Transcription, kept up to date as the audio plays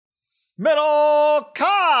Middle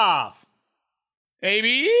Cough.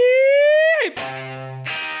 AB.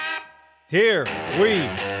 Here we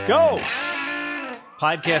go.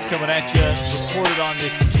 Podcast coming at you, recorded on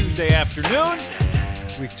this Tuesday afternoon.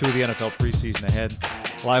 Week 2 of the NFL preseason ahead.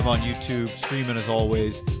 Live on YouTube, streaming as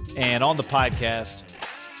always, and on the podcast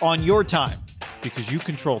on your time, because you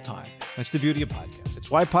control time. That's the beauty of podcasts.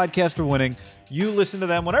 It's why podcasts are winning. You listen to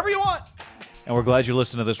them whenever you want, and we're glad you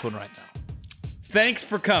listen to this one right now. Thanks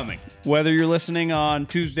for coming. Whether you're listening on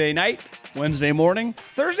Tuesday night, Wednesday morning,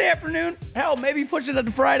 Thursday afternoon, hell, maybe push it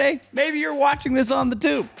to Friday. Maybe you're watching this on the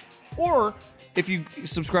tube. Or if you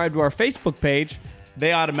subscribe to our Facebook page,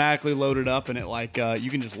 they automatically load it up and it you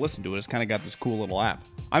can just listen to it. It's kind of got this cool little app.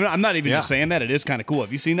 I'm not even just saying that. It is kind of cool.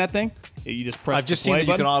 Have you seen that thing? You just press I've just the play seen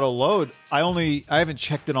that button. you can auto load. I haven't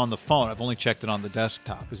checked it on the phone. I've only checked it on the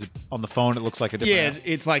desktop. Is it on the phone? It looks like a different app.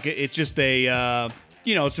 It's just a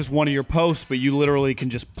it's just one of your posts, but you literally can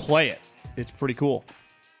just play it. It's pretty cool.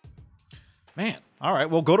 Man. All right.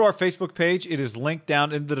 Well, go to our Facebook page. It is linked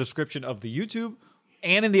down in the description of the YouTube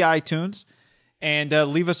and in the iTunes. And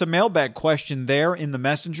leave us a mailbag question there in the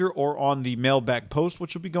messenger or on the mailbag post,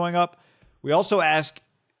 which will be going up. We also ask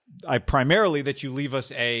primarily that you leave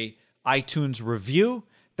us a iTunes review.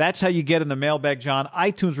 That's how you get in the mailbag, John.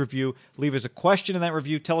 iTunes review. Leave us a question in that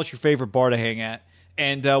review. Tell us your favorite bar to hang at.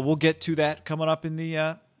 And we'll get to that coming up in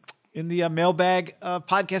the mailbag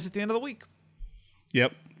podcast at the end of the week.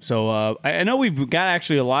 Yep. So I know we've got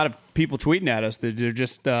actually a lot of people tweeting at us that they're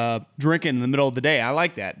just drinking in the middle of the day. I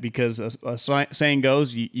like that because a saying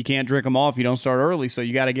goes, you can't drink them all if you don't start early, so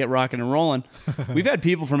you got to get rocking and rolling. We've had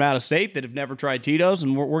people from out of state that have never tried Tito's,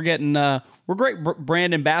 and we're getting we're great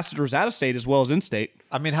brand ambassadors out of state as well as in state.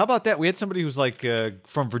 I mean, how about that? We had somebody who's like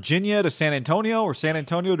from Virginia to San Antonio or San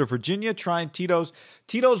Antonio to Virginia trying Tito's.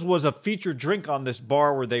 Tito's was a featured drink on this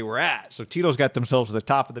bar where they were at. So Tito's got themselves to the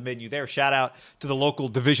top of the menu there. Shout out to the local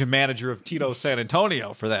division manager of Tito's San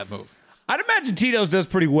Antonio for that move. I'd imagine Tito's does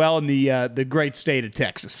pretty well in the great state of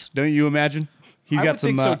Texas. Don't you imagine? I would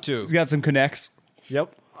think so too. He's got some connects.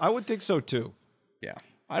 Yep, I would think so too. Yeah.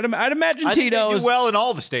 I'd imagine I think Tito's they do well in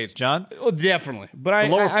all the states, John. Oh, definitely. But The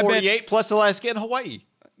lower I 48 bet, plus Alaska and Hawaii.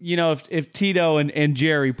 you know, if Tito and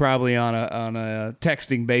Jerry probably on a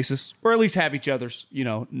texting basis, or at least have each other's,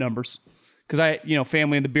 numbers. Because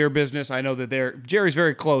family in the beer business, I know that Jerry's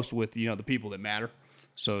very close with, the people that matter.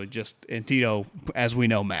 So and Tito, as we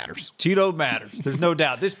know, matters. Tito matters. There's no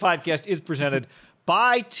doubt. This podcast is presented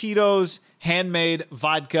by Tito's Handmade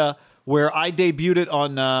Vodka, where I debuted it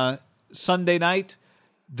on Sunday night.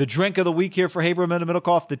 The drink of the week here for Haberman and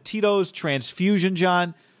Middlecoff, the Tito's Transfusion,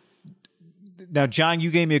 John. Now, John,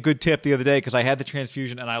 you gave me a good tip the other day because I had the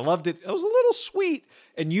transfusion and I loved it. It was a little sweet.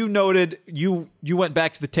 And you noted, you went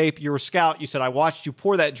back to the tape. You're a scout. You said, I watched you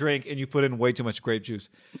pour that drink and you put in way too much grape juice.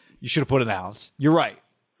 You should have put an ounce. You're right.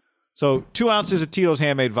 So 2 ounces of Tito's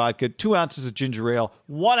Handmade Vodka, 2 ounces of ginger ale,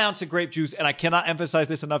 1 ounce of grape juice. And I cannot emphasize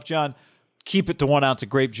this enough, John. Keep it to 1 ounce of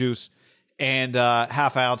grape juice and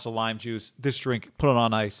half ounce of lime juice. This drink, put it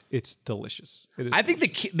on ice. It's delicious. I think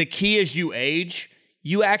the key as you age,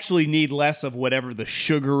 you actually need less of whatever the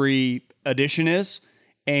sugary addition is,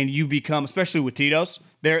 and you become, especially with Tito's,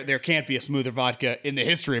 there can't be a smoother vodka in the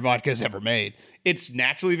history of vodkas ever made. It's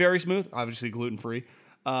naturally very smooth, obviously gluten-free,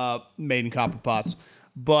 made in copper pots.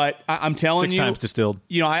 But I'm telling you, 6 times distilled.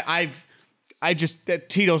 That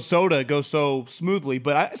Tito's soda goes so smoothly,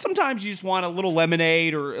 but sometimes you just want a little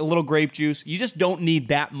lemonade or a little grape juice. You just don't need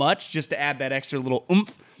that much just to add that extra little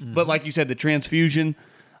oomph. Mm-hmm. But like you said, the transfusion,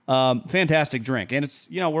 fantastic drink. And it's,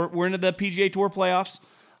 we're into the PGA Tour playoffs.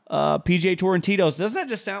 PGA Tour and Tito's. Doesn't that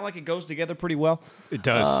just sound like it goes together pretty well? It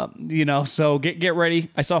does. So get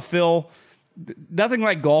ready. I saw Phil. Nothing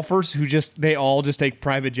like golfers who they all just take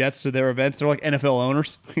private jets to their events. They're like NFL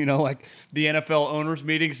owners, like the NFL owners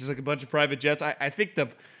meetings is like a bunch of private jets. I think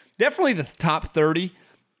definitely the top 30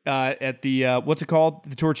 at the, what's it called?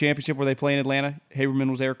 The Tour Championship where they play in Atlanta. Haberman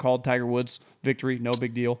was there, called Tiger Woods victory. No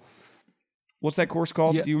big deal. What's that course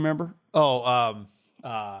called? Yeah. Do you remember?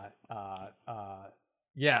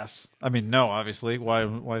 Yes. I mean, no, obviously. Why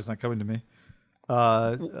is it not coming to me?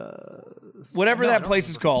 Whatever that place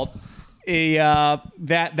is called.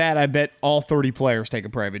 That I bet all 30 players take a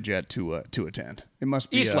private jet to attend. It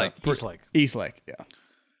must be East Lake. Yeah.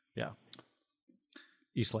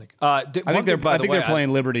 East Lake. I think they're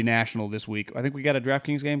playing Liberty National this week. I think we got a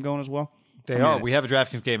DraftKings game going as well. They are. We have a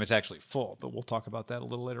DraftKings game. It's actually full, but we'll talk about that a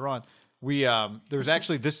little later on. There's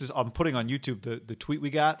actually I'm putting on YouTube the tweet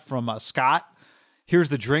we got from Scott. Here's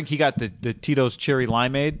the drink. He got the Tito's Cherry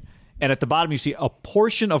Limeade. And at the bottom, you see a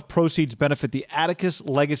portion of proceeds benefit the Atticus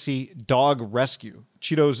Legacy Dog Rescue.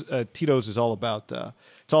 Tito's is all about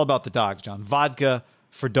it's all about the dogs, John. Vodka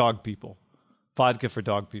for dog people. Vodka for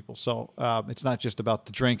dog people. So it's not just about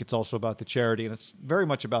the drink; it's also about the charity, and it's very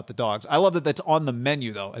much about the dogs. I love that that's on the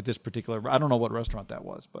menu though at this particular. I don't know what restaurant that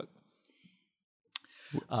was, but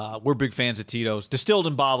we're big fans of Tito's. Distilled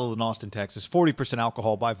and bottled in Austin, Texas. 40%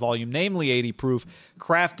 alcohol by volume, namely 80 proof.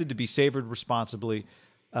 Crafted to be savored responsibly.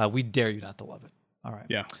 We dare you not to love it. All right.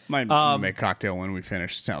 Yeah. Might make a cocktail when we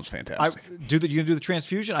finish. Sounds fantastic. You gonna do the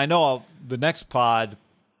transfusion? I know the next pod.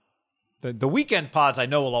 The weekend pods I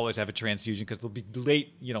know will always have a transfusion because they'll be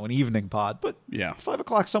late, an evening pod. But yeah, it's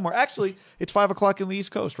 5:00 somewhere. Actually, it's 5:00 in the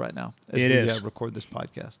East Coast right now as we record this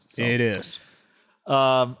podcast. So. It is.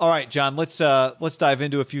 All right, John. Let's dive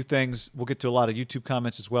into a few things. We'll get to a lot of YouTube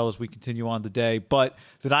comments as well as we continue on the day. But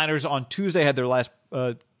the Niners on Tuesday had their last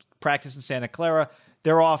practice in Santa Clara.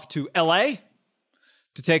 They're off to L.A.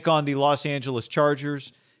 to take on the Los Angeles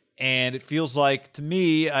Chargers. And it feels like, to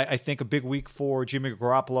me, I think a big week for Jimmy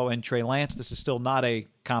Garoppolo and Trey Lance. This is still not a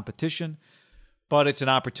competition, but it's an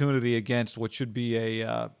opportunity against what should be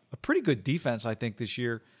a pretty good defense, I think, this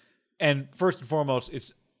year. And first and foremost,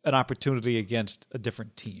 it's an opportunity against a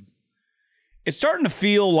different team. It's starting to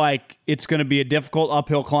feel like it's going to be a difficult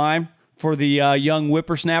uphill climb for the young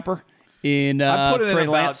whippersnapper in Trey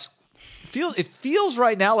Lance. It feels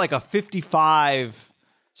right now like a 55...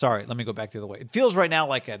 Sorry, let me go back the other way. It feels right now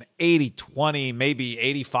like an 80-20, maybe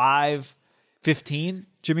 85-15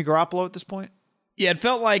 Jimmy Garoppolo at this point. Yeah, it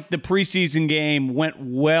felt like the preseason game went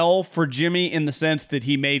well for Jimmy in the sense that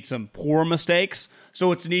he made some poor mistakes.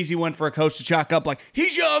 So it's an easy one for a coach to chalk up like,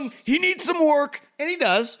 he's young, he needs some work, and he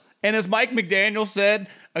does. And as Mike McDaniel said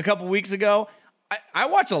a couple weeks ago, I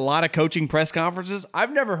watch a lot of coaching press conferences.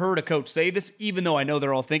 I've never heard a coach say this, even though I know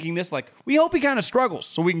they're all thinking this. Like, we hope he kind of struggles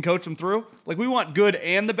so we can coach him through. Like, we want good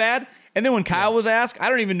and the bad. And then when Kyle was asked, I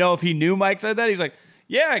don't even know if he knew Mike said that. He's like,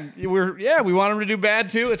 we want him to do bad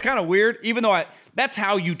too. It's kind of weird, even though that's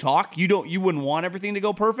how you talk. You wouldn't want everything to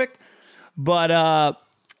go perfect. But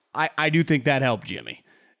I do think that helped Jimmy.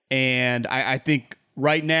 And I think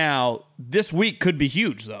right now, this week could be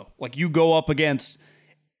huge, though. Like, you go up against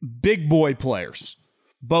big boy players,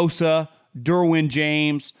 Bosa, Derwin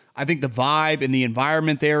James. I think the vibe and the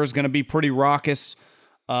environment there is going to be pretty raucous.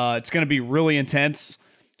 It's going to be really intense.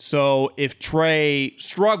 So if Trey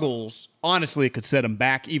struggles, honestly, it could set him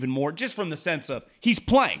back even more, just from the sense of he's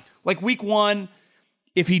playing. Like week one,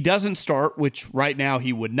 if he doesn't start, which right now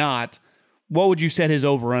he would not, what would you set his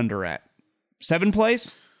over-under at? 7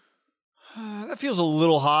 plays? That feels a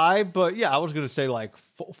little high, but yeah, I was going to say like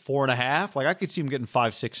 4.5. Like I could see him getting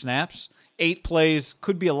 5-6 snaps. 8 plays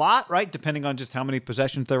could be a lot, right? Depending on just how many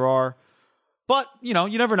possessions there are. But, you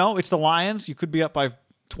never know. It's the Lions. You could be up by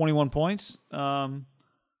 21 points.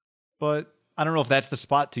 But I don't know if that's the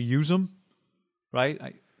spot to use him, right?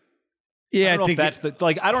 I think that's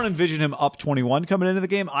I don't envision him up 21 coming into the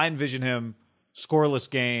game. I envision him scoreless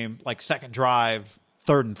game, like second drive,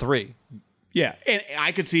 3rd and 3. Yeah, and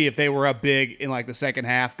I could see if they were up big in like the second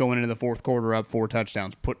half, going into the fourth quarter, up 4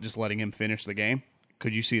 touchdowns, just letting him finish the game.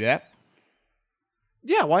 Could you see that?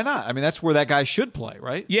 Yeah, why not? I mean, that's where that guy should play,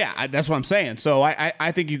 right? Yeah, that's what I'm saying. So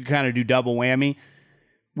I think you can kind of do double whammy.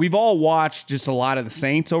 We've all watched just a lot of the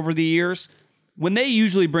Saints over the years. When they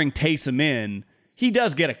usually bring Taysom in, he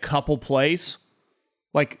does get a couple plays.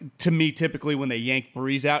 Like, to me, typically when they yank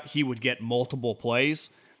Breeze out, he would get multiple plays.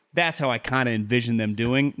 That's how I kind of envision them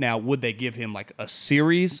doing. Now, would they give him like a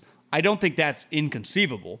series? I don't think that's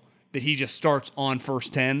inconceivable, that he just starts on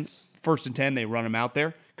first and 10, they run him out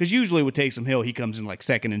there. Because usually with Taysom Hill, he comes in like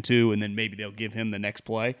 2nd and 2, and then maybe they'll give him the next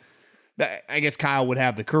play. I guess Kyle would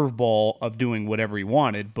have the curveball of doing whatever he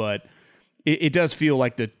wanted, but it does feel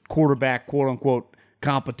like the quarterback, quote-unquote,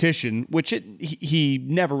 competition, which he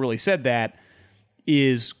never really said that,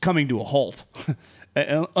 is coming to a halt.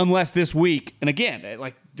 Unless this week, and again,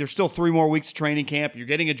 like there's still 3 more weeks of training camp. You're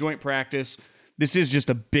getting a joint practice. This is just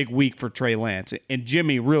a big week for Trey Lance, and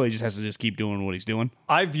Jimmy really just has to just keep doing what he's doing.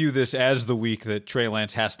 I view this as the week that Trey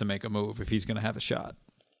Lance has to make a move if he's going to have a shot,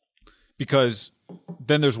 because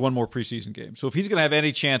then there's one more preseason game. So if he's going to have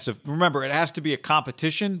any chance of, remember, it has to be a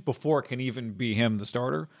competition before it can even be him the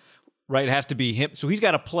starter, right? It has to be him. So he's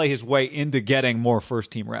got to play his way into getting more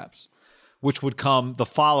first-team reps, which would come the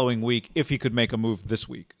following week if he could make a move this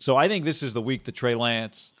week. So I think this is the week that Trey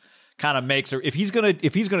Lance kind of makes, or if he's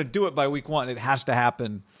gonna do it by week 1, it has to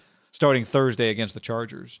happen starting Thursday against the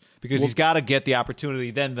Chargers, because he's got to get the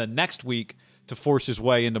opportunity then the next week to force his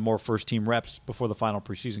way into more first-team reps before the final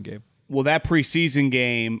preseason game. Well, that preseason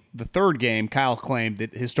game, the 3rd game, Kyle claimed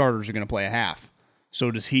that his starters are going to play a half.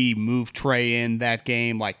 So does he move Trey in that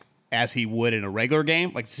game like as he would in a regular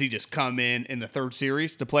game? Like, does he just come in the third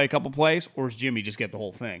series to play a couple plays, or does Jimmy just get the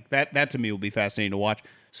whole thing? That to me will be fascinating to watch.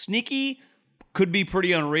 Sneaky could be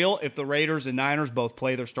pretty unreal if the Raiders and Niners both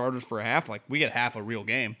play their starters for a half. Like, we get half a real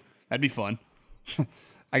game. That'd be fun.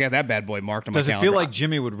 I got that bad boy marked on my calendar. Does it feel like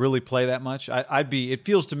Jimmy would really play that much? It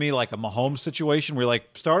feels to me like a Mahomes situation where like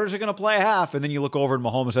starters are going to play a half, and then you look over and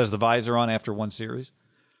Mahomes has the visor on after one series.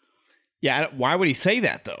 Yeah, why would he say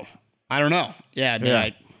that though? I don't know. Yeah, I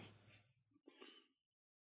mean,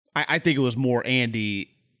 I think it was more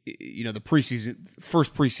Andy. You know, the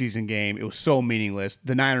first preseason game, it was so meaningless.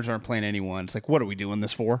 The Niners aren't playing anyone. It's like, what are we doing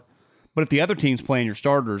this for? But if the other team's playing your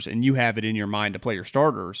starters and you have it in your mind to play your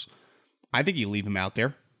starters, I think you leave them out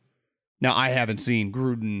there. Now, I haven't seen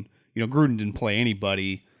Gruden. You know, Gruden didn't play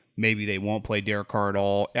anybody. Maybe they won't play Derek Carr at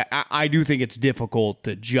all. I do think it's difficult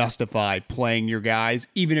to justify playing your guys,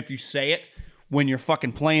 even if you say it, when you're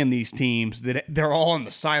fucking playing these teams that they're all on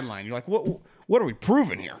the sideline. You're like, what are we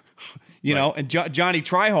proving here? You know, and Johnny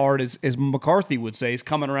Tryhard, as McCarthy would say, is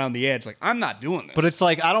coming around the edge. Like, I'm not doing this. But it's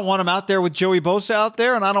like, I don't want him out there with Joey Bosa out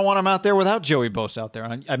there, and I don't want him out there without Joey Bosa out there.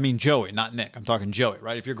 I mean Joey, not Nick. I'm talking Joey,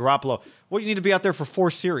 right? If you're Garoppolo, you need to be out there for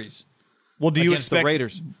 4 series. Well, do you expect the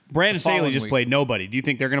Raiders? Brandon Staley just played nobody. Do you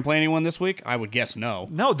think they're going to play anyone this week? I would guess no.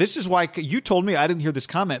 No, this is why you told me, I didn't hear this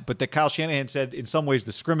comment, but that Kyle Shanahan said in some ways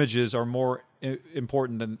the scrimmages are more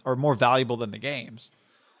important or more valuable than the games.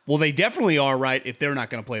 Well, they definitely are, right, if they're not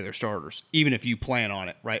going to play their starters, even if you plan on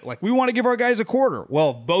it, right? Like, we want to give our guys a quarter.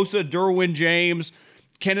 Well, Bosa, Derwin James,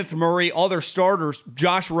 Kenneth Murray, all their starters, not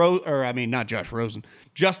Josh Rosen,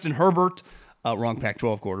 Justin Herbert, wrong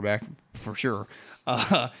Pac-12 quarterback, for sure.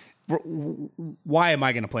 Why am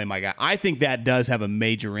I going to play my guy? I think that does have a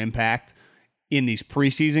major impact in these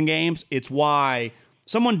preseason games. It's why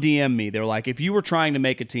someone DM'd me. They're like, if you were trying to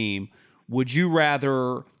make a team, would you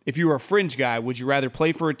rather, if you were a fringe guy, would you rather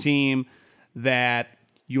play for a team that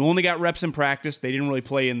you only got reps in practice, they didn't really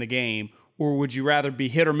play in the game, or would you rather be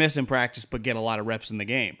hit or miss in practice but get a lot of reps in the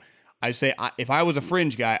game? I'd say if I was a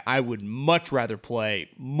fringe guy, I would much rather play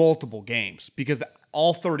multiple games because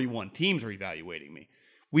all 31 teams are evaluating me.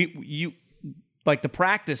 Like the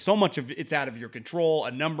practice, so much of it's out of your control,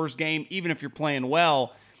 a numbers game. Even if you're playing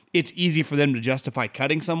well, it's easy for them to justify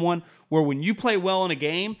cutting someone. Where when you play well in a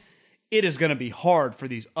game, it is going to be hard for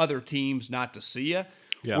these other teams not to see you.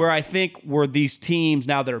 Yeah. Where I think where these teams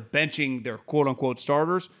now that are benching their quote-unquote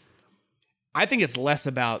starters, I think it's less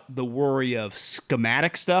about the worry of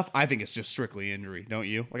schematic stuff. I think it's just strictly injury, don't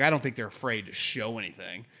you? Like, I don't think they're afraid to show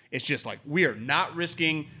anything. It's just like, we are not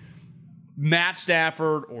risking Matt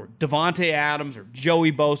Stafford or Devontae Adams or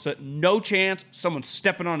Joey Bosa. No chance someone's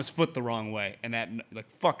stepping on his foot the wrong way. And that, like,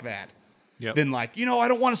 fuck that. Yep. Then, like, I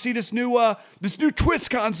don't want to see this new twist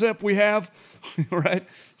concept we have. Right?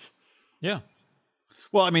 Yeah.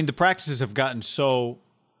 Well, I mean, the practices have gotten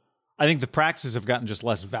just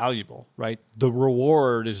less valuable, right? The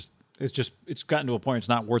reward it's gotten to a point it's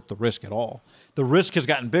not worth the risk at all. The risk has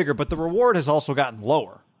gotten bigger, but the reward has also gotten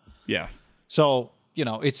lower. Yeah. So,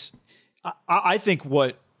 I think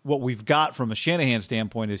what we've got from a Shanahan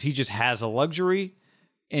standpoint is he just has a luxury,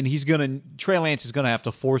 and Trey Lance is going to have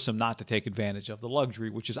to force him not to take advantage of the luxury,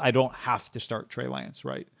 which is I don't have to start Trey Lance,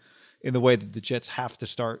 right? In the way that the Jets have to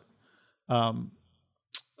start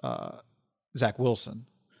Zach Wilson.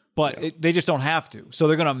 But they just don't have to. So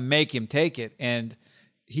they're going to make him take it. And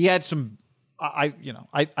he had some, I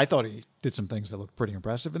thought he did some things that looked pretty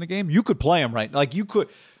impressive in the game. You could play him right. Like you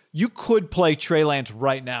could play Trey Lance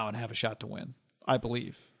right now and have a shot to win, I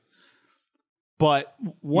believe. But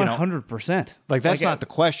 100%. Like that's not the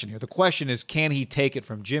question here. The question is, can he take it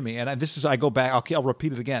from Jimmy? And I go back. I'll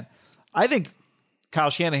repeat it again. I think Kyle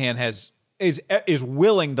Shanahan is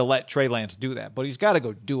willing to let Trey Lance do that, but he's got to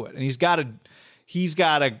go do it, and he's got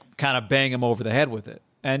to kind of bang him over the head with it.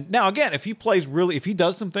 And now again, if he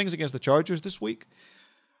does some things against the Chargers this week,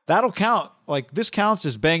 that'll count. Like this counts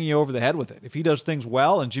as banging you over the head with it. If he does things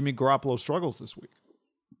well and Jimmy Garoppolo struggles this week.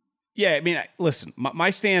 Yeah, I mean, listen,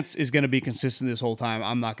 my stance is going to be consistent this whole time.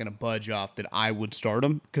 I'm not going to budge off that I would start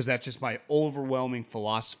him because that's just my overwhelming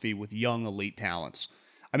philosophy with young elite talents.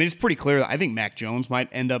 I mean, it's pretty clear that I think Mac Jones might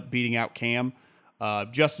end up beating out Cam.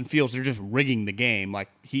 Justin Fields, they're just rigging the game. Like,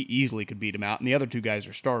 he easily could beat him out, and the other two guys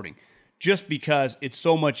are starting. Just because it's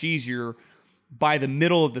so much easier by the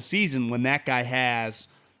middle of the season when that guy has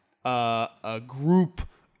a group,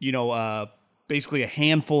 basically a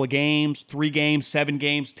handful of games, 3 games, 7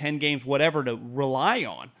 games, 10 games, whatever to rely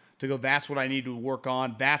on. To go, that's what I need to work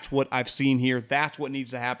on. That's what I've seen here. That's what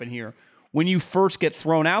needs to happen here. When you first get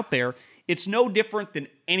thrown out there, it's no different than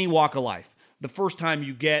any walk of life. The first time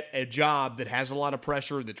you get a job that has a lot of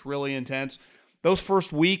pressure, that's really intense, those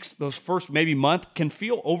first weeks, those first maybe month can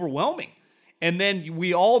feel overwhelming. And then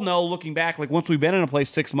we all know, looking back, like once we've been in a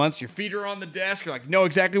place 6 months, your feet are on the desk, you're like, know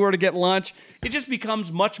exactly where to get lunch. It just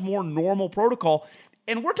becomes much more normal protocol.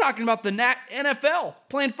 And we're talking about the NFL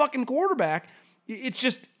playing fucking quarterback. It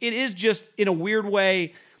is just in a weird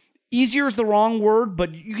way, easier is the wrong word,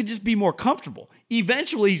 but you can just be more comfortable.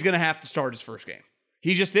 Eventually, he's going to have to start his first game.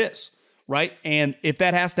 He just is, right? And if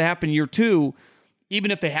that has to happen year 2,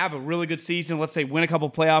 even if they have a really good season, let's say win a couple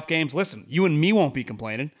playoff games, listen, you and me won't be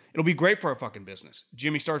complaining. It'll be great for our fucking business.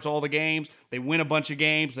 Jimmy starts all the games. They win a bunch of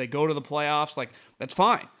games. They go to the playoffs. Like, that's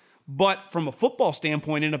fine. But from a football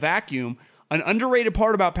standpoint, in a vacuum, an underrated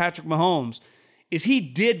part about Patrick Mahomes is he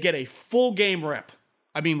did get a full game rep.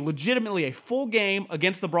 I mean, legitimately a full game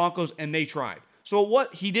against the Broncos, and they tried. So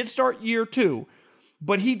he did start year 2,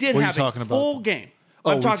 but he did have a full game.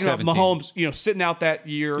 I'm talking about Mahomes, sitting out that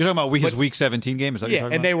year. You're talking about his Week 17 game? Is that what you're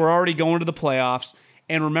talking about? They were already going to the playoffs.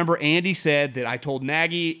 And remember, Andy said that I told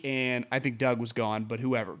Nagy, and I think Doug was gone, but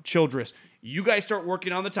whoever, Childress, you guys start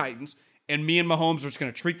working on the Titans, and me and Mahomes are just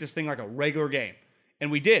going to treat this thing like a regular game.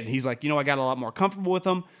 And we did. He's like, I got a lot more comfortable with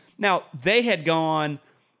them. Now, they had gone,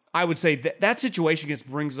 I would say, that situation gets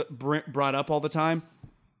brought up all the time.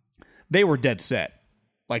 They were dead set.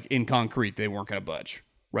 Like, in concrete, they weren't going to budge.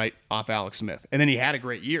 Right, off Alex Smith. And then he had a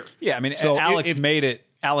great year. Yeah, I mean, so Alex made it.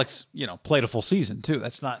 Alex, played a full season, too.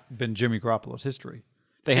 That's not been Jimmy Garoppolo's history.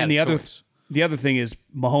 They had a choice. The other thing is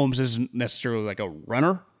Mahomes isn't necessarily like a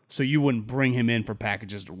runner, so you wouldn't bring him in for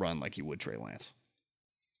packages to run like you would Trey Lance.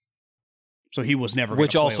 So he was never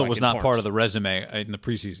Which also was not part of the resume in the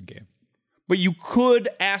preseason game. But you could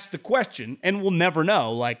ask the question, and we'll never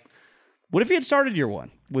know, like, what if he had started year 1?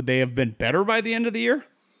 Would they have been better by the end of the year?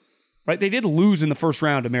 Right, they did lose in the first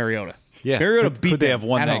round to Mariota. Yeah, Mariota could they have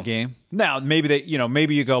won that game? Now, maybe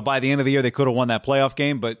maybe you go by the end of the year they could have won that playoff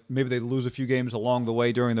game, but maybe they lose a few games along the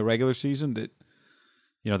way during the regular season that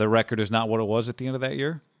their record is not what it was at the end of that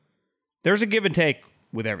year. There's a give and take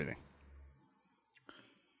with everything.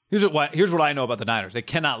 Here's what I know about the Niners: they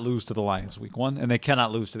cannot lose to the Lions Week 1, and they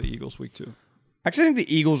cannot lose to the Eagles Week 2. Actually, I think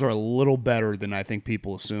the Eagles are a little better than I think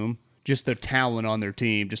people assume. Just their talent on their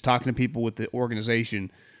team, just talking to people with the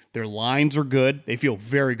organization. Their lines are good. They feel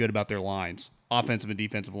very good about their lines, offensive and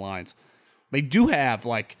defensive lines. They do have,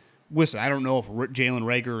 listen, I don't know if Jalen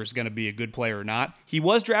Reagor is going to be a good player or not. He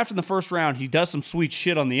was drafted in the first round. He does some sweet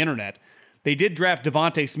shit on the internet. They did draft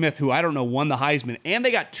Devontae Smith, who I don't know won the Heisman, and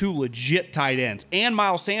they got 2 legit tight ends. And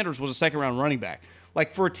Miles Sanders was a second-round running back.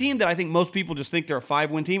 Like, for a team that I think most people just think they're a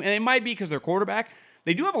 5-win team, and it might be because they're quarterback,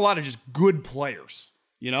 they do have a lot of just good players,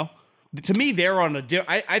 To me, they're on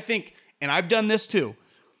I think, and I've done this too,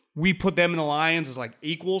 we put them in the Lions as like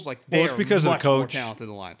equals. Like it's because of the coach. More talented than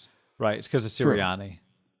the Lions. Right. It's because of Sirianni.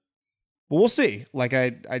 But we'll see. Like I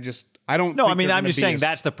don't. No, I mean I'm just saying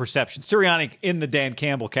that's the perception. Sirianni in the Dan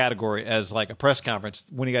Campbell category as like a press conference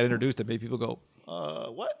when he got introduced, it made people go,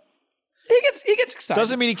 "What?" He gets excited.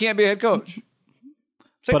 Doesn't mean he can't be a head coach.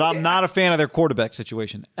 But I'm not a fan of their quarterback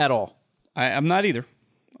situation at all. I'm not either.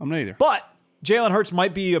 But Jalen Hurts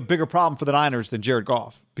might be a bigger problem for the Niners than Jared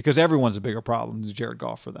Goff because everyone's a bigger problem than Jared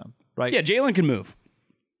Goff for them, right? Yeah, Jalen can move.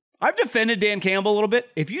 I've defended Dan Campbell a little bit.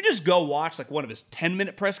 If you just go watch like one of his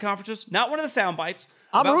 10-minute press conferences, not one of the sound bites.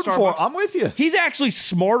 I'm rooting for him. I'm with you. He's actually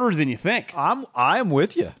smarter than you think. I'm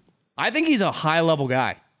with you. I think he's a high-level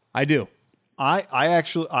guy. I do.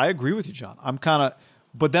 I agree with you, John. I'm kind of,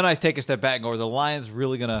 but then I take a step back and go, are the Lions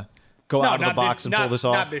really going to go out of the box and pull this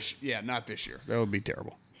off? Not this year. That would be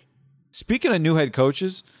terrible. Speaking of new head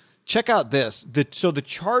coaches, check out this. So the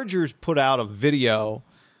Chargers put out a video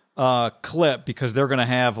clip because they're going to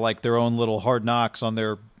have like their own little Hard Knocks on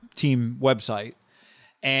their team website.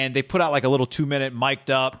 And they put out like a little 2-minute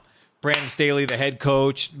mic'd up Brandon Staley, the head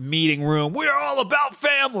coach, meeting room. We're all about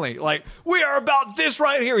family. Like, we are about this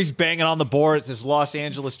right here. He's banging on the board. It says Los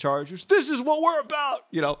Angeles Chargers. This is what we're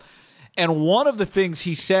about, And one of the things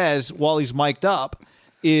he says while he's mic'd up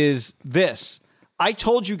is this. I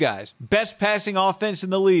told you guys, best passing offense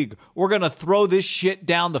in the league. We're going to throw this shit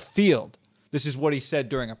down the field. This is what he said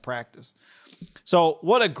during a practice. So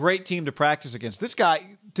what a great team to practice against. This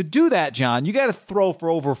guy, to do that, John, you got to throw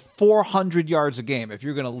for over 400 yards a game if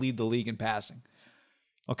you're going to lead the league in passing.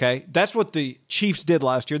 Okay? That's what the Chiefs did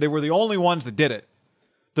last year. They were the only ones that did it.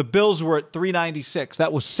 The Bills were at 396.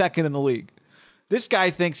 That was second in the league. This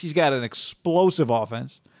guy thinks he's got an explosive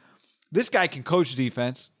offense. This guy can coach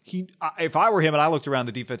defense. If I were him and I looked around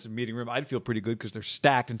the defensive meeting room, I'd feel pretty good because they're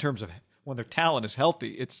stacked in terms of when their talent is healthy.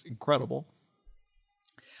 It's incredible.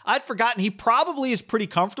 I'd forgotten he probably is pretty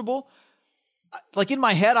comfortable. Like in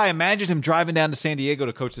my head, I imagined him driving down to San Diego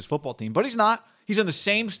to coach this football team, but he's not. He's in the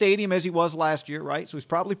same stadium as he was last year, right? So he's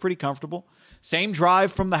probably pretty comfortable. Same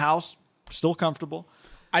drive from the house, still comfortable.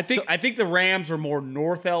 I think the Rams are more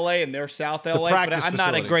North LA and they're South LA. Practice but I'm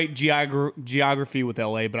facility. not a great geography with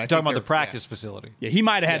LA. But I Talking think about the practice facility. Yeah, he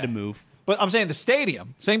might have had to move. But I'm saying the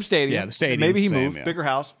stadium, same stadium. Yeah, the stadium. Maybe he same, moved, yeah. bigger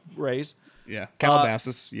house, raise. Yeah,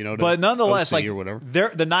 Calabasas, But nonetheless, OC or whatever.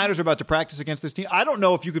 The Niners are about to practice against this team. I don't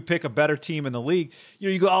know if you could pick a better team in the league.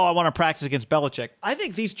 You go, I want to practice against Belichick. I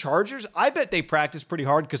think these Chargers, I bet they practice pretty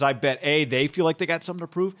hard because I bet, A, they feel like they got something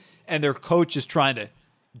to prove, and their coach is trying to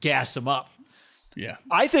gas them up. Yeah.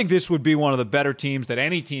 I think this would be one of the better teams that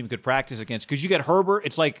any team could practice against because you get Herbert.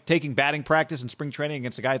 It's like taking batting practice in spring training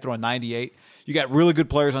against a guy throwing 98. You got really good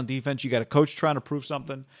players on defense. You got a coach trying to prove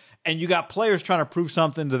something, and you got players trying to prove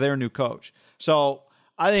something to their new coach. So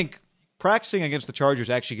I think practicing against the Chargers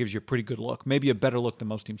actually gives you a pretty good look, maybe a better look than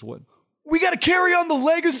most teams would. We got to carry on the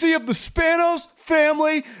legacy of the Spanos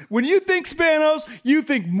family. When you think Spanos, you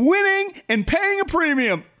think winning and paying a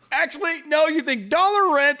premium. Actually, no, you think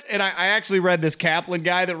dollar rent. And I actually read this Kaplan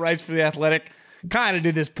guy that writes for The Athletic, kind of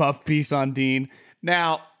did this puff piece on Dean.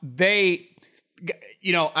 Now,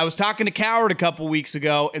 I was talking to Coward a couple weeks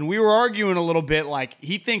ago, and we were arguing a little bit. Like,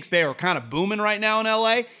 he thinks they are kind of booming right now in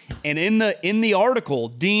LA. And in the article,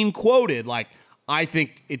 Dean quoted, like, I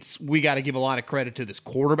think we got to give a lot of credit to this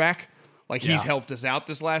quarterback. Like, he's helped us out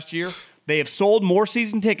this last year. They have sold more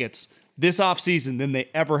season tickets this offseason than they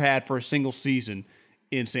ever had for a single season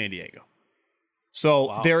in San Diego.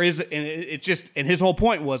 So there is, and his whole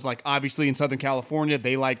point was, like, obviously in Southern California,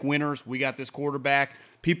 they like winners. We got this quarterback.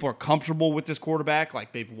 People are comfortable with this quarterback.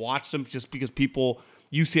 Like, they've watched him just because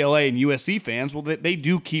UCLA and USC fans, well, they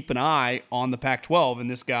do keep an eye on the Pac-12, and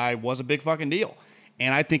this guy was a big fucking deal.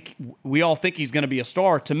 And I think we all think he's going to be a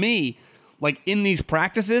star. To me, like, in these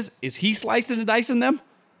practices, is he slicing and dicing them?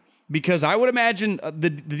 Because I would imagine the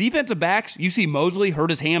defensive backs, you see Mosley hurt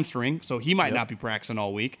his hamstring, so he might not be practicing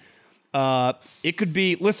all week. It could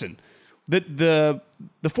be, listen, the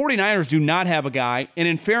 49ers do not have a guy, and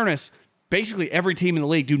in fairness, basically every team in the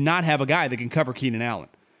league do not have a guy that can cover Keenan Allen.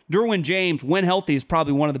 Derwin James, when healthy, is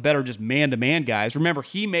probably one of the better just man-to-man guys. Remember,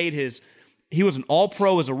 he was an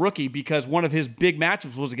all-pro as a rookie because one of his big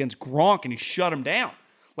matchups was against Gronk, and he shut him down.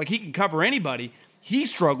 Like, he can cover anybody. He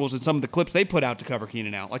struggles in some of the clips they put out to cover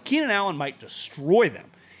Keenan Allen. Like, Keenan Allen might destroy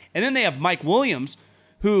them. And then they have Mike Williams,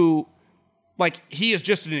 who, like, he is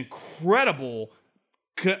just an incredible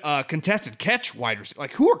contested catch wide receiver.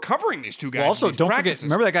 Like, who are covering these two guys? Well, also, don't forget,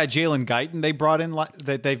 remember that guy Jalen Guyton they brought in? I don't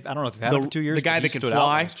know if they've had him for 2 years. The guy that can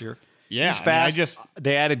fly last year. Yeah, he's fast.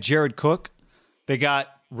 They added Jared Cook. They got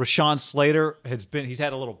Rashawn Slater. He's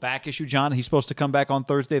had a little back issue. John, he's supposed to come back on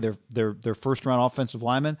Thursday. Their first round offensive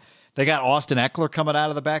lineman. They got Austin Eckler coming out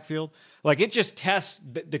of the backfield. Like, it just tests.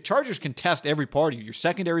 The Chargers can test every part of you. Your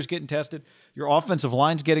secondary's getting tested. Your offensive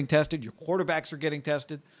line's getting tested. Your quarterbacks are getting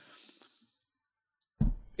tested.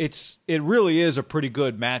 It really is a pretty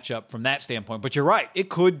good matchup from that standpoint. But you're right. It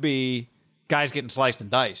could be guys getting sliced and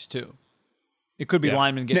diced, too. It could be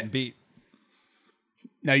linemen getting beat.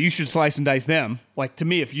 Now, you should slice and dice them. Like, to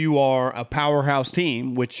me, if you are a powerhouse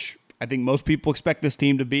team, which I think most people expect this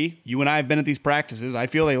team to be, you and I have been at these practices. I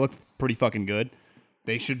feel they look pretty fucking good.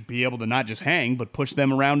 They should be able to not just hang, but push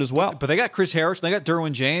them around as well. But they got Chris Harris, they got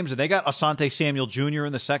Derwin James, and they got Asante Samuel Jr.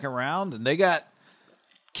 in the second round, and they got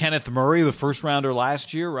Kenneth Murray, the first rounder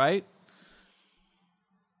last year, right?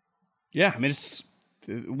 Yeah, I mean,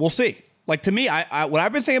 we'll see. Like, to me, what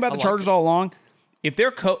I've been saying about the Chargers all along, if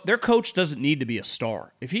their coach doesn't need to be a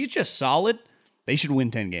star, if he's just solid, they should win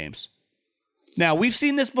 10 games. Now, we've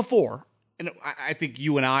seen this before, and I think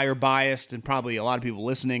you and I are biased, and probably a lot of people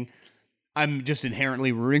listening. I'm just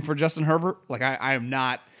inherently rooting for Justin Herbert. Like, I am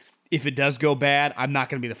not, if it does go bad, I'm not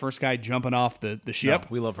going to be the first guy jumping off the ship. No,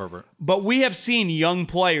 we love Herbert. But we have seen young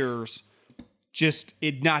players just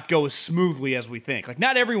it not go as smoothly as we think. Like,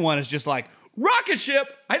 not everyone is just like, rocket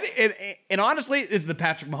ship. I think, and honestly, it's the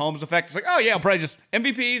Patrick Mahomes effect. It's like, oh yeah, I'll probably just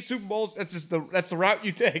MVPs, Super Bowls. That's the route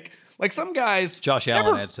you take. Like, some guys, Josh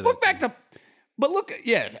Allen adds to that. Look back to, but look,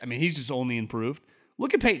 yeah, I mean, he's just only improved.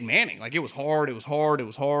 Look at Peyton Manning. Like, it was hard.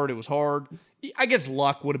 I guess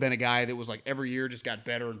Luck would have been a guy that was like every year just got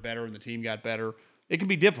better and better, and the team got better. It can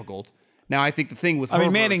be difficult. Now, I think the thing with Herbert,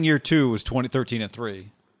 Manning year 2 was 13-3.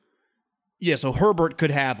 Yeah, so Herbert could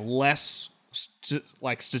have less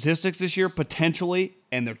statistics this year potentially,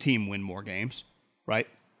 and their team win more games, right?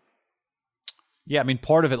 Yeah, I mean,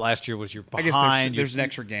 part of it last year was you're behind. I guess there's an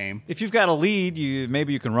extra game. If you've got a lead,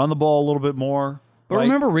 maybe you can run the ball a little bit more. But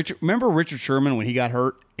right? remember Richard Sherman when he got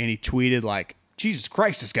hurt and he tweeted like, "Jesus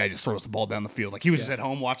Christ, this guy just throws the ball down the field." Like, he was just at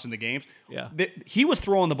home watching the games. Yeah, he was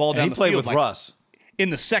throwing the ball down the field. He played with Russ. in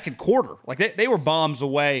the second quarter. Like they were bombs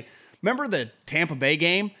away. Remember the Tampa Bay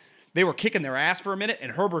game? They were kicking their ass for a minute,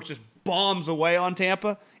 and Herbert's just bombs away on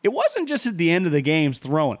Tampa. It wasn't just at the end of the games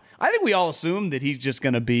throwing. I think we all assumed that he's just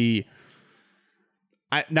going to be.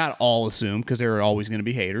 Not all assume, because there are always going to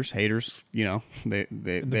be haters. Haters,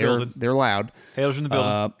 they're loud. Haters in the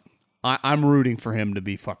building. I'm rooting for him to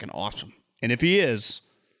be fucking awesome, and if he is,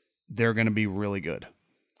 they're going to be really good.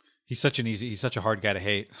 He's such a hard guy to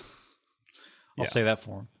hate. I'll say that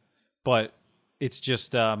for him. But it's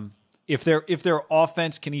just if their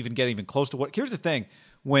offense can even get even close to what. Here's the thing: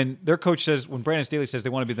 when their coach says, when Brandon Staley says they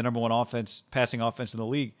want to be the number one passing offense in the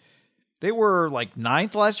league. They were like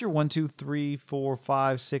 9th last year. 1, 2, 3, 4,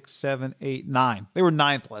 5, 6, 7, 8, 9. They were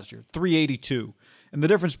 9th last year. 382. And the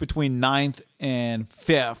difference between 9th and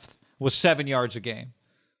 5th was 7 yards a game.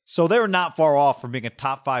 So they were not far off from being a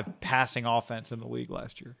top 5 passing offense in the league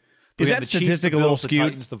last year. Is that statistic a little skewed? The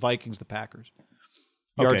Titans, the Vikings, the Packers.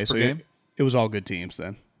 Yards per game. It was all good teams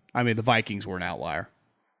then. I mean, the Vikings were an outlier.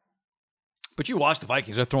 But you watch the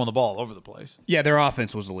Vikings; they're throwing the ball all over the place. Yeah, their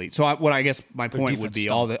offense was elite. So I guess my point would be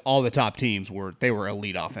all the top teams were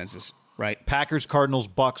elite offenses, right? Packers, Cardinals,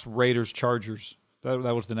 Bucks, Raiders, Chargers.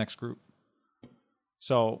 That was the next group.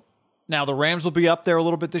 So now the Rams will be up there a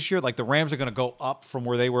little bit this year. Like the Rams are going to go up from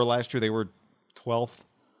where they were last year. They were 12th.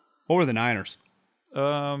 What were the Niners?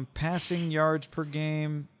 Passing yards per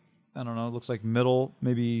game. I don't know. It looks like middle,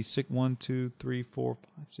 maybe 1, 2, 3, 4,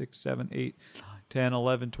 5, 6, 7, 8. 10,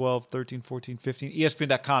 11, 12, 13, 14, 15.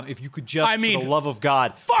 ESPN.com. If you could just, for the love of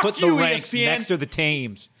God, put the ranks ESPN. next to the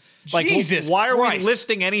teams. Like, Jesus why are Christ. we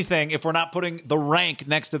listing anything if we're not putting the rank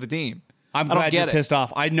next to the team? I'm glad you're pissed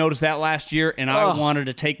off. I noticed that last year, and I wanted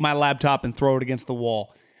to take my laptop and throw it against the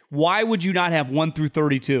wall. Why would you not have 1 through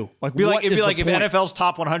 32? It'd be like if NFL's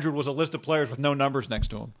top 100 was a list of players with no numbers next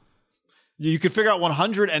to them. You could figure out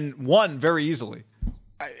 101 very easily.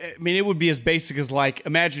 I mean, it would be as basic as, like,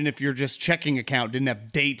 imagine if your just checking account didn't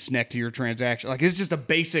have dates next to your transaction. Like, it's just a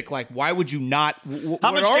basic, like, why would you not?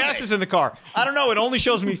 How much gas is in the car? I don't know. It only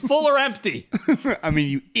shows me full or empty. I mean,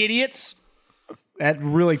 you idiots. That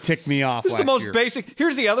really ticked me off. This is the most basic.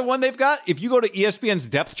 Here's the other one they've got. If you go to ESPN's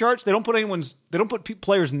depth charts, they don't put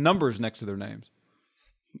players' numbers next to their names.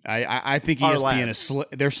 I think ESPN is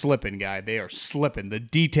they're slipping, guy. They are slipping. The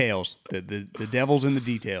details, the devil's in the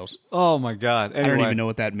details. Oh my God! Anyway. I don't even know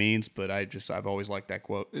what that means, but I've always liked that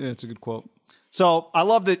quote. Yeah, it's a good quote. So I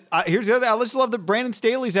love that. Here's the other. I just love that Brandon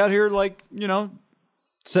Staley's out here, like,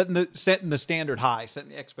 setting the standard high,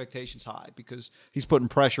 setting the expectations high, because he's putting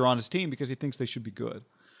pressure on his team because he thinks they should be good.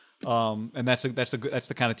 And that's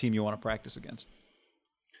the kind of team you want to practice against.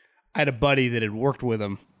 I had a buddy that had worked with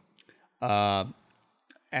him.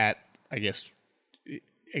 At I guess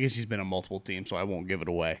he's been on multiple teams, so I won't give it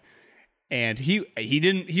away. And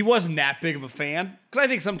he wasn't that big of a fan, because I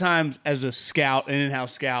think sometimes as a scout, an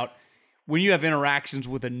in-house scout, when you have interactions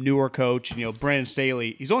with a newer coach, and Brandon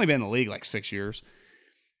Staley, he's only been in the league like 6 years.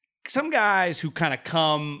 Some guys who kind of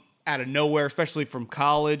come out of nowhere, especially from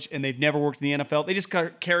college, and they've never worked in the NFL, they just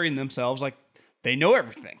carrying themselves like they know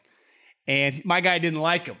everything. And my guy didn't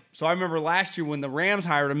like him. So I remember last year when the Rams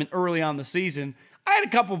hired him, and early on the season, I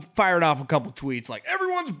had fired off a couple tweets like,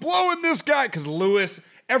 everyone's blowing this guy, because Lewis,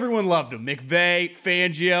 everyone loved him. McVay,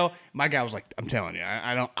 Fangio. My guy was like, I'm telling you,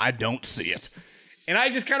 I don't see it. And I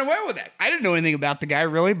just kind of went with that. I didn't know anything about the guy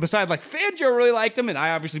really, besides like Fangio really liked him, and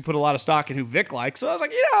I obviously put a lot of stock in who Vic likes. So I was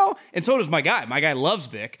like, and so does my guy. My guy loves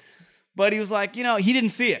Vic. But he was like, he didn't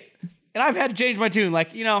see it. And I've had to change my tune. Like,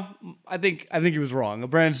 I think he was wrong.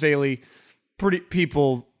 Brandon Staley,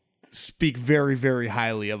 people speak very, very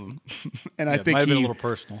highly of him. And I think it might have been a little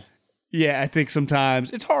personal. Yeah, I think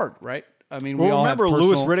sometimes it's hard, right? I mean, we all remember have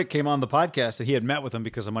personal... Louis Riddick came on the podcast that he had met with him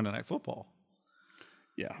because of Monday Night Football.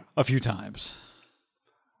 Yeah. A few times.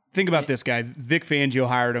 Think about this guy. Vic Fangio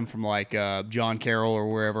hired him from like John Carroll or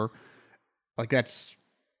wherever. Like that's,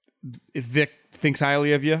 if Vic thinks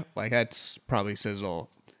highly of you, like that's probably says it all.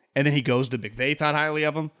 And then he goes to McVay, thought highly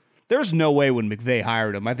of him. There's no way when McVay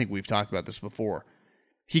hired him, I think we've talked about this before,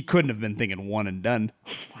 he couldn't have been thinking one and done,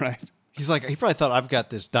 right? He probably thought, I've got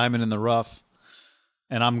this diamond in the rough,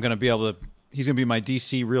 and I'm going to be able to, he's going to be my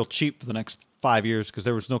DC real cheap for the next 5 years because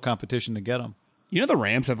there was no competition to get him. The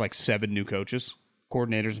Rams have like 7 new coaches,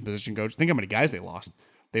 coordinators and position coaches. Think how many guys they lost.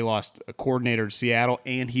 They lost a coordinator to Seattle,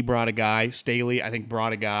 and he brought a guy. Staley, I think,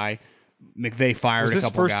 brought a guy. McVay fired a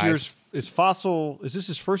couple guys. Is this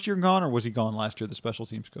his first year gone, or was he gone last year, the special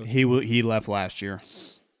teams coach? He left last year.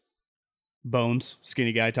 Bones,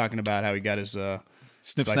 skinny guy, talking about how he got his snip,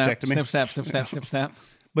 snap, snip, snap, snip, snap, snip, snap.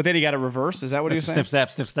 But then he got a reverse. Is that what he was saying? Snip, snap,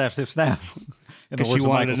 snip, snap, snip, snap. In the Because she words of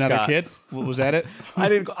wanted Michael another Scott. kid? Was that it?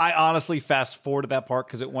 I honestly fast forwarded that part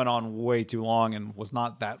because it went on way too long and was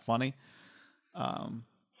not that funny.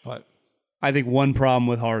 But I think one problem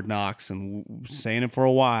with Hard Knocks, and saying it for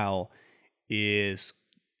a while, is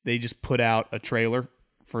they just put out a trailer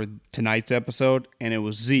for tonight's episode, and it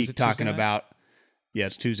was Zeke talking about,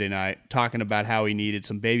 it's Tuesday night, talking about how he needed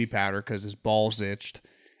some baby powder because his balls itched.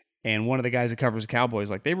 And one of the guys that covers the Cowboys,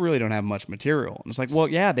 like, they really don't have much material. And it's like, well,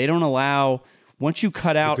 yeah, they don't allow, once you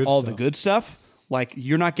cut out all the good stuff, like,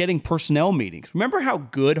 you're not getting personnel meetings. Remember how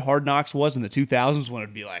good Hard Knocks was in the 2000s when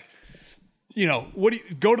it'd be like, what do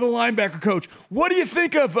you go to the linebacker coach? What do you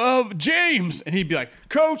think of James? And he'd be like,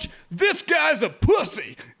 Coach, this guy's a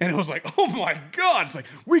pussy. And it was like, oh my God. It's like,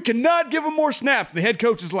 we cannot give him more snaps. And the head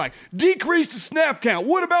coach is like, decrease the snap count.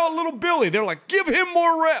 What about little Billy? They're like, give him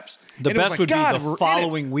more reps. The best would be the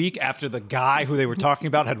following week after the guy who they were talking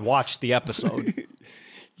about had watched the episode.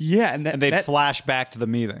 Yeah. And they'd flash back to the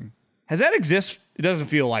meeting. Has that existed? It doesn't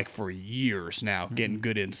feel like for years now, getting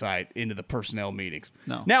good insight into the personnel meetings.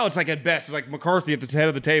 No. Now it's like at best, it's like McCarthy at the head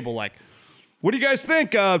of the table, like, what do you guys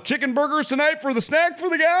think? Chicken burgers tonight for the snack for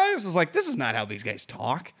the guys? It's like, this is not how these guys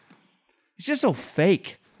talk. It's just so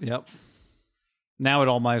fake. Yep. Now it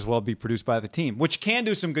all might as well be produced by the team, which can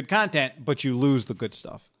do some good content, but you lose the good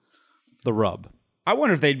stuff. The rub. I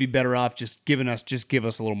wonder if they'd be better off just give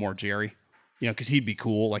us a little more Jerry. Because he'd be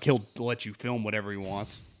cool. Like, he'll let you film whatever he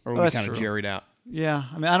wants. Or we kind of Jerry'd out. Yeah,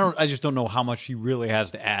 I mean, I just don't know how much he really has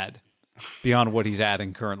to add beyond what he's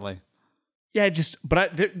adding currently. Yeah,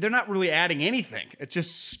 but they're not really adding anything. It's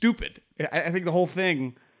just stupid. I think the whole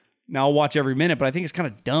thing. Now I'll watch every minute, but I think it's kind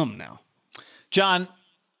of dumb now. John,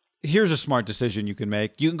 here's a smart decision you can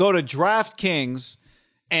make. You can go to DraftKings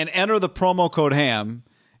and enter the promo code HAM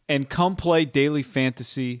and come play daily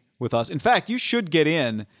fantasy with us. In fact, you should get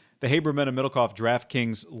in the Haberman and Middlecoff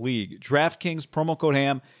DraftKings League. DraftKings promo code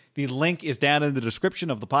HAM. The link is down in the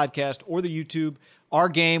description of the podcast or the YouTube. Our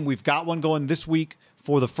game, we've got one going this week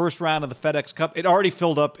for the first round of the FedEx Cup. It already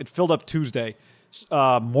filled up. It filled up Tuesday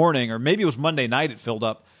morning, or maybe it was Monday night it filled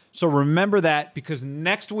up. So remember that, because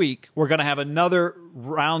next week we're going to have another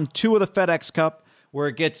round 2 of the FedEx Cup where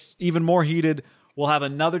it gets even more heated. We'll have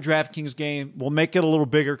another DraftKings game. We'll make it a little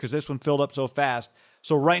bigger because this one filled up so fast.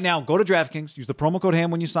 So right now, go to DraftKings. Use the promo code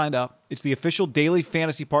HAM when you signed up. It's the official daily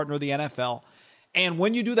fantasy partner of the NFL. And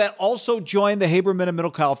when you do that, also join the Haberman and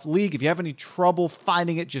Middlecoff League. If you have any trouble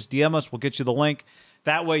finding it, just DM us. We'll get you the link.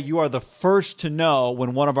 That way you are the first to know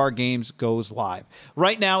when one of our games goes live.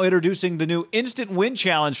 Right now, introducing the new Instant Win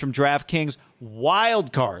Challenge from DraftKings,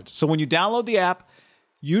 Wild Cards. So when you download the app,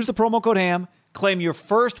 use the promo code HAM, claim your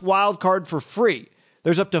first wild card for free.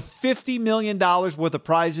 There's up to $50 million worth of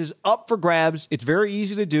prizes up for grabs. It's very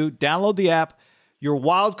easy to do. Download the app. Your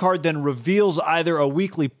wild card then reveals either a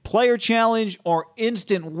weekly player challenge or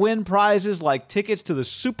instant win prizes like tickets to the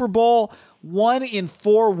Super Bowl. 1 in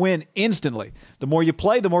 4 win instantly. The more you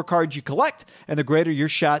play, the more cards you collect, and the greater your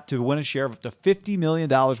shot to win a share of up to $50 million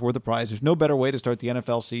worth of prizes. There's no better way to start the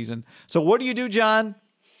NFL season. So what do, John?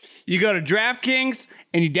 You go to DraftKings,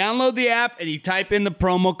 and you download the app, and you type in the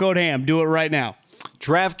promo code HAM. Do it right now.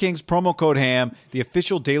 DraftKings promo code HAM, the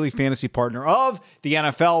official daily fantasy partner of the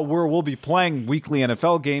NFL, where we'll be playing weekly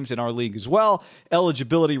NFL games in our league as well.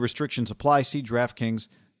 Eligibility restrictions apply. See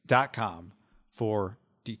DraftKings.com for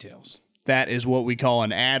details. That is what we call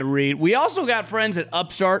an ad read. We also got friends at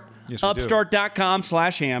Upstart,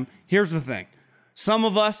 upstart.com/ham. Here's the thing. Some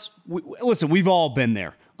of us, listen, we've all been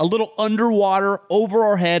there. A little underwater, over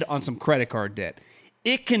our head on some credit card debt.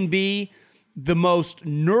 It can be the most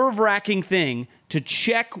nerve-wracking thing to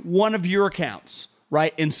check one of your accounts,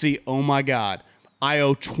 right, and see, oh my God, I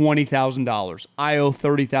owe $20,000. I owe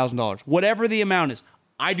 $30,000. Whatever the amount is,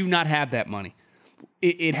 I do not have that money.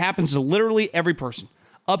 It happens to literally every person.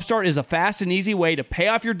 Upstart is a fast and easy way to pay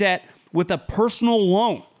off your debt with a personal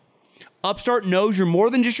loan. Upstart knows you're more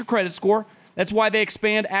than just your credit score. That's why they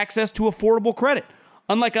expand access to affordable credit.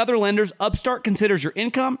 Unlike other lenders, Upstart considers your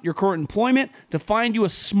income, your current employment, to find you a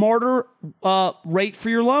smarter rate for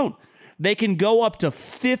your loan. They can go up to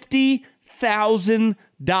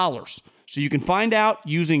 $50,000. So you can find out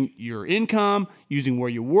using your income, using where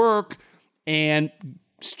you work, and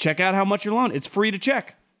check out how much your loan. It's free to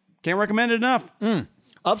check. Can't recommend it enough.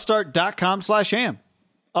 Upstart.com/ham.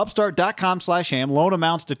 Upstart.com/ham. Loan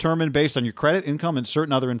amounts determined based on your credit, income, and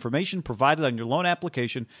certain other information provided on your loan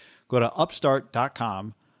application. Go to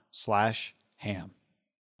upstart.com/ham.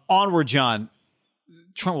 Onward, John.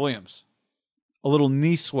 Trent Williams. A little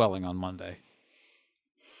knee swelling on Monday.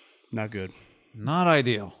 Not good. Not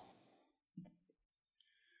ideal.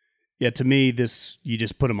 Yeah, to me, you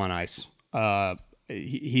just put him on ice.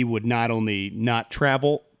 he would not only not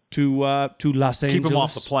travel to Los Angeles. Keep him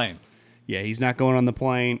off the plane. Yeah, he's not going on the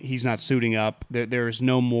plane. He's not suiting up. There is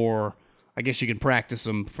no more. I guess you can practice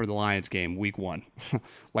him for the Lions game week 1.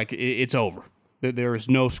 Like, it's over. There is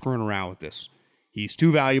no screwing around with this. He's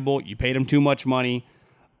too valuable. You paid him too much money.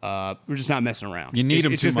 We're just not messing around. You need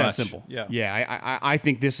him it's too just much. That simple. Yeah. I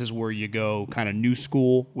think this is where you go kind of new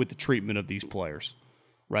school with the treatment of these players,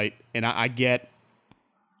 right? And I get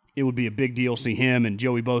it would be a big deal to see him and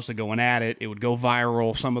Joey Bosa going at it. It would go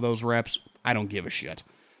viral, some of those reps. I don't give a shit.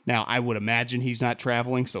 Now, I would imagine he's not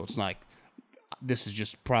traveling, so it's like this is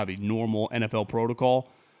just probably normal NFL protocol,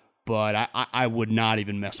 but I would not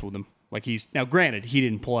even mess with him. Like now, granted, he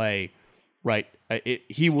didn't play, right?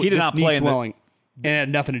 He did not play swelling. And it had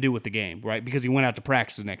nothing to do with the game, right? Because he went out to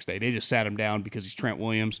practice the next day. They just sat him down because he's Trent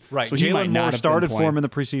Williams. Right. So Jalen Moore started for him in the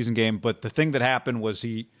preseason game, but the thing that happened was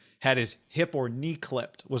he had his hip or knee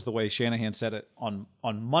clipped, was the way Shanahan said it on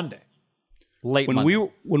Monday. Monday.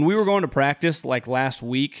 When we were going to practice, like last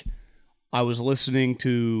week, I was listening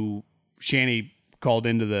to Shanny called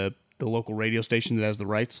into the local radio station that has the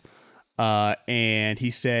rights, and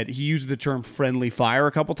he said he used the term friendly fire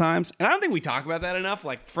a couple times. And I don't think we talk about that enough.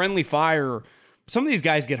 Like friendly fire, some of these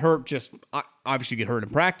guys get hurt, just obviously get hurt in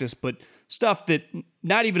practice, but stuff that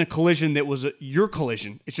not even a collision that was your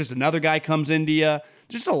collision. It's just another guy comes into you.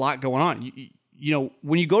 There's just a lot going on. You know,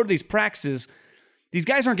 when you go to these practices, these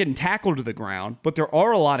guys aren't getting tackled to the ground, but there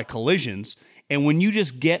are a lot of collisions. And when you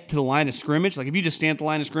just get to the line of scrimmage, like if you just stand at the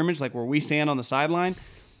line of scrimmage, like where we stand on the sideline,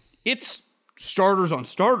 it's starters on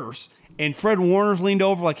starters. And Fred Warner's leaned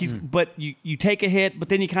over like but you take a hit, but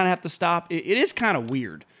then you kind of have to stop. It is kind of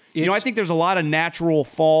weird. I think there's a lot of natural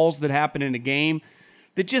falls that happen in a game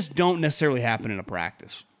that just don't necessarily happen in a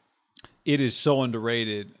practice. It is so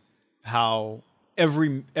underrated how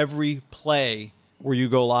every play where you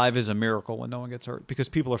go live is a miracle when no one gets hurt because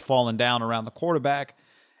people are falling down around the quarterback.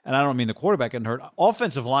 And I don't mean the quarterback getting hurt.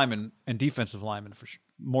 Offensive linemen and defensive linemen for sure,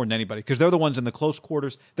 more than anybody because they're the ones in the close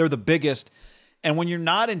quarters. They're the biggest. And when you're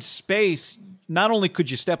not in space, not only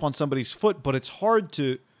could you step on somebody's foot, but it's hard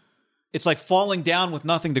to – it's like falling down with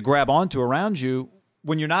nothing to grab onto around you.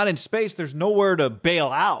 When you're not in space, there's nowhere to bail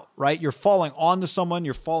out, right? You're falling onto someone.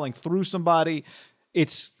 You're falling through somebody.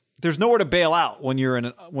 There's nowhere to bail out when you're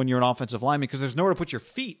an offensive lineman because there's nowhere to put your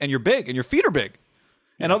feet, and you're big, and your feet are big.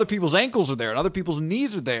 And other people's ankles are there, and other people's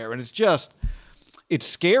knees are there, and it's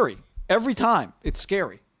scary. Every time, it's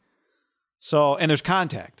scary. So, and there's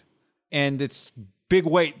contact. And it's big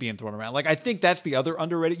weight being thrown around. Like, I think that's the other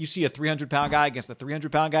underrated. You see a 300-pound guy against a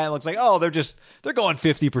 300-pound guy, and it looks like, oh, they're going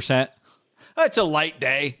 50%. It's a light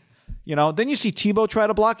day. You know, then you see Tebow try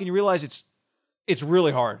to block, and you realize it's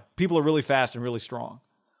really hard. People are really fast and really strong.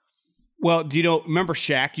 Well, remember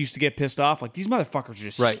Shaq used to get pissed off? Like, these motherfuckers are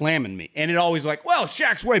just slamming me. And it always like, well,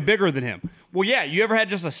 Shaq's way bigger than him. Well, yeah, you ever had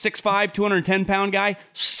just a 6'5", 210-pound guy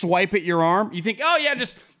swipe at your arm? You think, oh, yeah,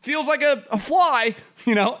 just feels like a fly,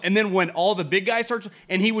 you know? And then when all the big guys starts,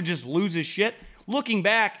 and he would just lose his shit. Looking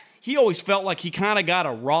back, he always felt like he kind of got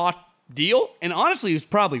a raw deal. And honestly, he was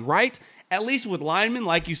probably right. At least with linemen,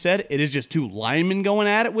 like you said, it is just two linemen going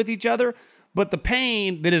at it with each other. But the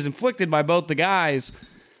pain that is inflicted by both the guys,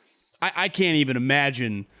 I can't even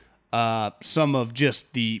imagine some of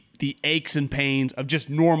just the aches and pains of just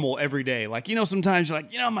normal every day. Like, sometimes you're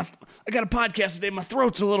like, I got a podcast today. My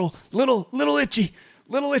throat's a little itchy.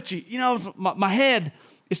 My head,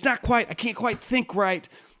 it's not quite, I can't quite think right.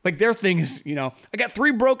 Like their thing is, I got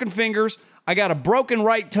 3 broken fingers. I got a broken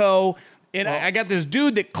right toe. And I got this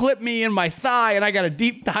dude that clipped me in my thigh, and I got a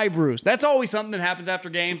deep thigh bruise. That's always something that happens after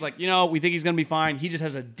games. Like, we think he's going to be fine. He just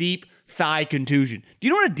has a deep thigh contusion. Do you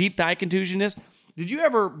know what a deep thigh contusion is? Did you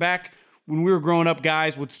ever, back when we were growing up,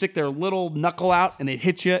 guys would stick their little knuckle out, and they'd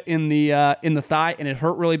hit you in the thigh, and it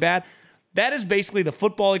hurt really bad? That is basically the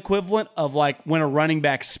football equivalent of like when a running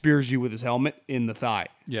back spears you with his helmet in the thigh.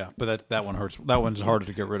 Yeah, but that one hurts. That one's harder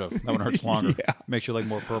to get rid of. That one hurts longer. Yeah. Makes your leg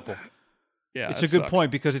more purple. Yeah, it's a good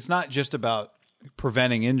point because it's not just about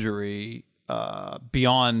preventing injury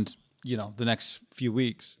beyond the next few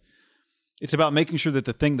weeks. It's about making sure that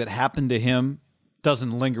the thing that happened to him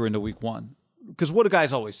doesn't linger into week 1. Because what do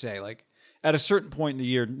guys always say? Like at a certain point in the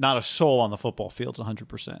year, not a soul on the football field's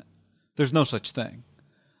 100%. There's no such thing.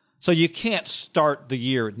 So you can't start the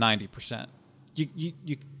year at 90%.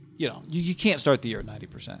 You can't start the year at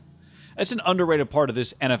 90%. That's an underrated part of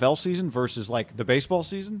this NFL season versus like the baseball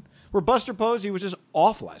season, where Buster Posey was just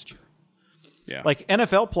off last year. Yeah, like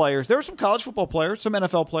NFL players, there were some college football players, some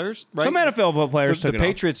NFL players, right? Some NFL players took the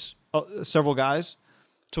Patriots, several guys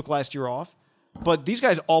took last year off, but these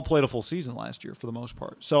guys all played a full season last year for the most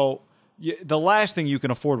part. So the last thing you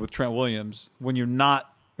can afford with Trent Williams when you're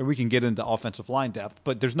not, and we can get into offensive line depth,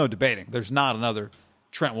 but there's no debating. There's not another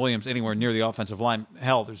Trent Williams anywhere near the offensive line.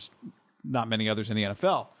 Hell, there's not many others in the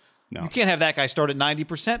NFL. No. You can't have that guy start at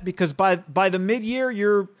 90% because by the mid-year,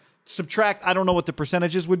 you're subtract, I don't know what the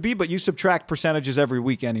percentages would be, but you subtract percentages every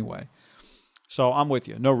week anyway. So I'm with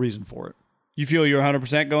you. No reason for it. You feel you're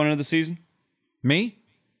 100% going into the season? Me?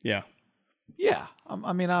 Yeah. Yeah.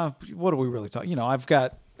 I mean, what are we really talking? I've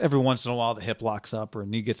got every once in a while the hip locks up or a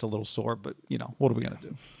knee gets a little sore, but, what are we going to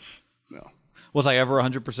do? No. Was I ever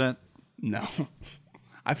 100%? No.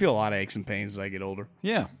 I feel a lot of aches and pains as I get older.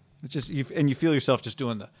 Yeah. It's just, you feel yourself just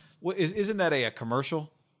doing isn't that a commercial?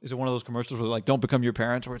 Is it one of those commercials where like, don't become your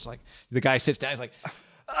parents, where it's like the guy sits down, he's like,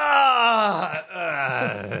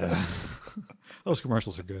 those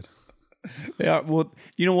commercials are good. They are. Well,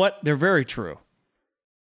 you know what? They're very true.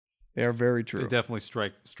 They are very true. They definitely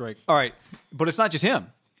strike. All right. But it's not just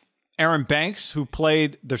him. Aaron Banks, who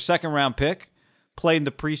played their second-round pick, played in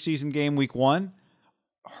the preseason game week 1,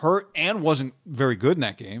 hurt and wasn't very good in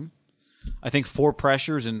that game. I think 4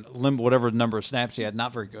 pressures and whatever number of snaps he had,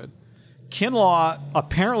 not very good. Kinlaw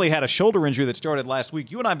apparently had a shoulder injury that started last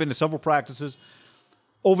week. You and I have been to several practices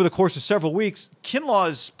over the course of several weeks.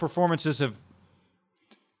 Kinlaw's performances have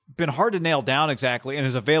been hard to nail down exactly, and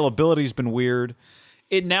his availability has been weird.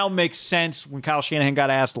 It now makes sense when Kyle Shanahan got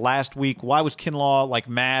asked last week, why was Kinlaw like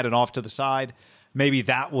mad and off to the side? Maybe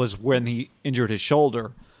that was when he injured his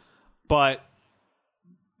shoulder. But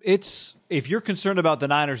if you're concerned about the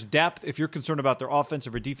Niners' depth, if you're concerned about their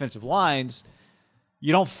offensive or defensive lines,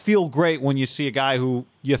 you don't feel great when you see a guy who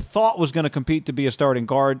you thought was going to compete to be a starting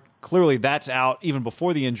guard. Clearly that's out even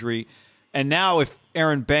before the injury. And now if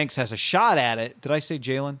Aaron Banks has a shot at it, did I say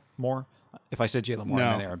Jalen Moore? If I said Jalen Moore, no. I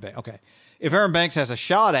meant Aaron Banks. Okay. If Aaron Banks has a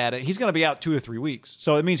shot at it, he's going to be out 2 or 3 weeks.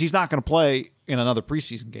 So it means he's not going to play in another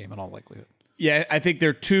preseason game in all likelihood. Yeah, I think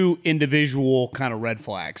they're 2 individual kind of red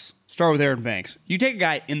flags. Start with Aaron Banks. You take a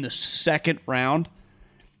guy in the second round,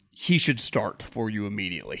 he should start for you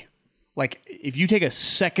immediately. Like, if you take a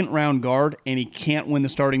second-round guard and he can't win the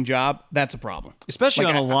starting job, that's a problem. Especially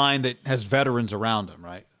on a line that has veterans around him,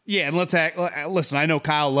 right? Yeah, and listen, I know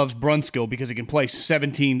Kyle loves Brunskill because he can play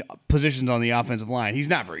 17 positions on the offensive line. He's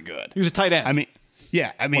not very good. He was a tight end.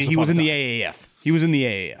 He was in the AAF. He was in the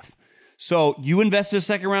AAF. So you invested a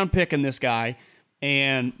second-round pick in this guy,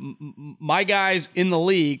 and my guys in the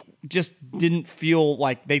league just didn't feel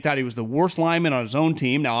like they thought he was the worst lineman on his own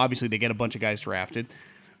team. Now, obviously, they get a bunch of guys drafted.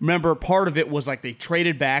 Remember, part of it was like they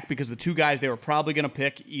traded back because the 2 guys they were probably going to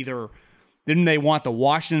pick either didn't they want the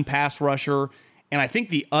Washington pass rusher and I think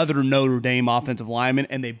the other Notre Dame offensive lineman,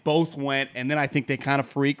 and they both went, and then I think they kind of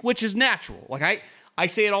freak, which is natural. Like I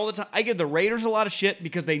say it all the time. I give the Raiders a lot of shit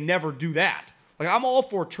because they never do that. Like I'm all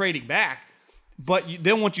for trading back, but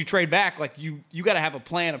then once you trade back, like you got to have a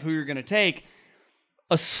plan of who you're going to take.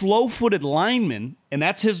 A slow-footed lineman, and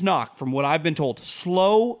that's his knock from what I've been told,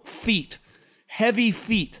 slow feet, heavy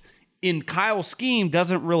feet in Kyle's scheme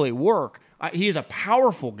doesn't really work. He is a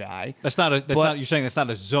powerful guy. You're saying that's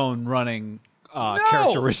not a zone running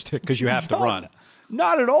characteristic because you have to run.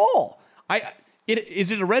 Not at all.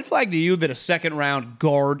 Is it a red flag to you that a second round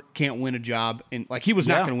guard can't win a job? He was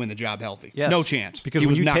not going to win the job healthy. Yes. No chance. Because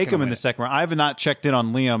when you take him in the second round, I have not checked in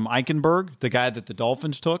on Liam Eichenberg, the guy that the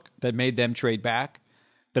Dolphins took that made them trade back.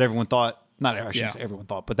 That everyone thought. I shouldn't say everyone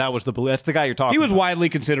thought, but that's the guy you're talking about. He was widely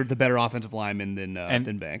considered the better offensive lineman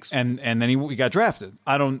than Banks. And then he got drafted.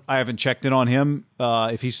 I haven't checked in on him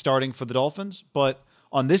if he's starting for the Dolphins, but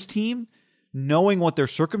on this team, knowing what their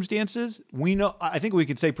circumstances, I think we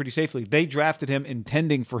could say pretty safely they drafted him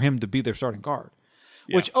intending for him to be their starting guard.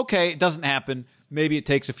 Yeah. Which, okay, it doesn't happen. Maybe it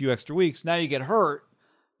takes a few extra weeks. Now you get hurt.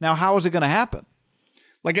 Now how is it going to happen?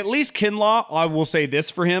 Like at least Kinlaw, I will say this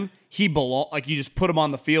for him. He you just put him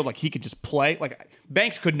on the field, like he could just play. Like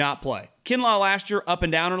Banks could not play. Kinlaw last year, up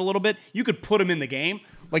and down a little bit. You could put him in the game.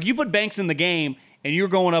 Like you put Banks in the game, and you're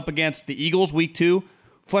going up against the Eagles week 2.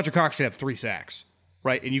 Fletcher Cox should have 3 sacks,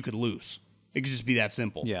 right? And you could lose. It could just be that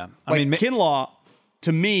simple. Yeah, Kinlaw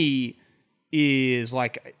to me is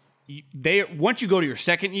like once you go to your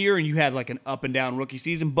second year and you had like an up and down rookie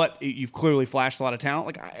season, but you've clearly flashed a lot of talent.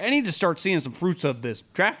 Like I need to start seeing some fruits of this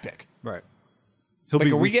draft pick. Right. Are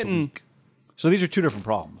we getting? So these are 2 different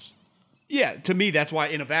problems. Yeah, to me that's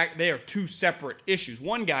why they are 2 separate issues.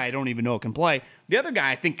 One guy I don't even know can play. The other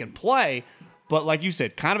guy I think can play, but like you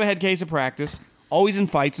said, kind of a head case of practice. Always in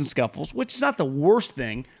fights and scuffles, which is not the worst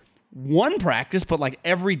thing. One practice, but like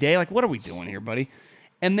every day, like what are we doing here, buddy?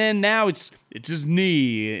 And then now it's his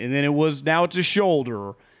knee, and then now it's his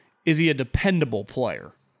shoulder. Is he a dependable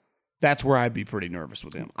player? That's where I'd be pretty nervous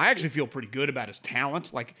with him. I actually feel pretty good about his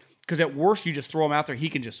talent. Like Because at worst, you just throw him out there. He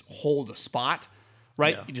can just hold a spot,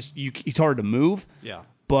 right? Yeah. He's hard to move. Yeah.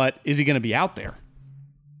 But is he going to be out there?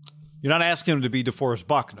 You're not asking him to be DeForest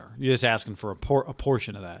Buckner. You're just asking for a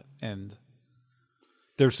portion of that. And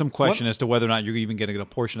there's some question as to whether or not you're even getting a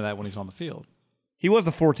portion of that when he's on the field. He was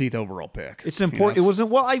the 14th overall pick. It's important. It wasn't.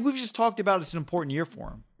 Well, we've just talked about it's an important year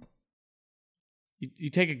for him. You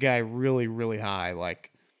take a guy really, really high.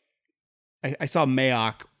 Like I saw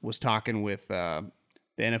Mayock was talking with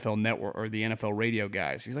the NFL Network or the NFL radio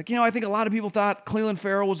guys. He's like, I think a lot of people thought Cleveland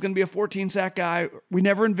Farrell was going to be a 14-sack guy. We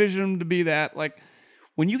never envisioned him to be that. Like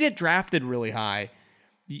when you get drafted really high,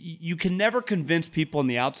 you can never convince people on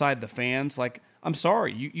the outside, the fans. Like I'm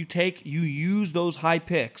sorry, you use those high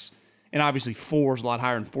picks. And obviously 4 is a lot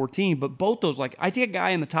higher than 14, but both those, like I take a guy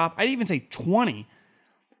in the top, I'd even say 20.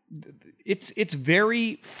 It's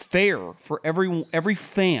very fair for every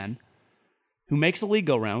fan who makes the league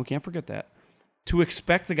go round, we can't forget that, to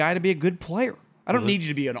expect the guy to be a good player. I don't need you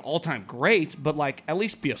to be an all-time great, but like at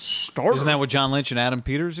least be a starter. Isn't that what John Lynch and Adam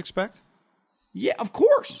Peters expect? Yeah, of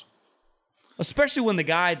course. Especially when the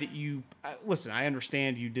guy that listen, I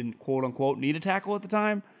understand you didn't quote-unquote need a tackle at the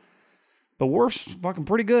time, but we're fucking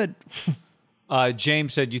pretty good.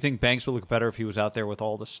 James said, "You think Banks would look better if he was out there with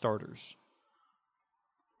all the starters?"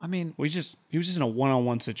 I mean, he was just in a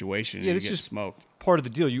one-on-one situation. Yeah, and it's just smoked. Part of the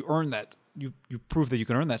deal. You earn that. You prove that you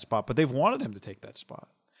can earn that spot, but they've wanted him to take that spot.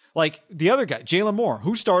 Like the other guy, Jalen Moore,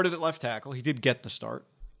 who started at left tackle. He did get the start.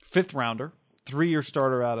 5th rounder, 3-year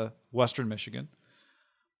starter out of Western Michigan.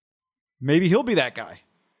 Maybe he'll be that guy.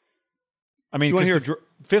 I mean, because the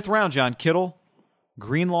 5th round, John Kittle,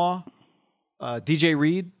 Greenlaw, DJ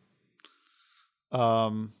Reed,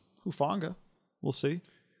 Hufanga. We'll see.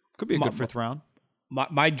 Could be a good 5th round.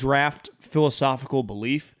 My draft philosophical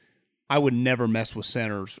belief, I would never mess with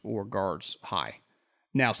centers or guards high.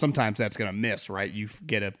 Now, sometimes that's going to miss, right? You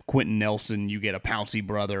get a Quentin Nelson, you get a Pouncey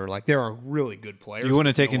brother. Like, there are really good players. You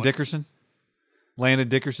wouldn't have taken Dickerson? Landon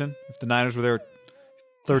Dickerson, if the Niners were there at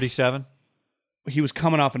 37? He was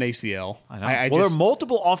coming off an ACL. I know. There are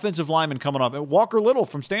multiple offensive linemen coming up. Walker Little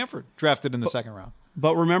from Stanford, drafted in the 2nd round.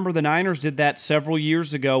 But remember, the Niners did that several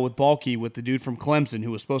years ago with Balky, with the dude from Clemson,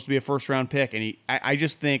 who was supposed to be a first-round pick. And I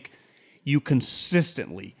just think you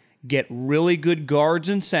consistently get really good guards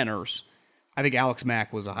and centers. I think Alex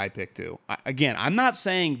Mack was a high pick, too. Again, I'm not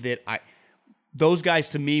saying that those guys,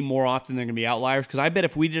 to me, more often they're going to be outliers, because I bet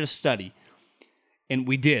if we did a study, and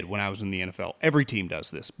we did when I was in the NFL, every team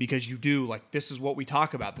does this, because you do, like, this is what we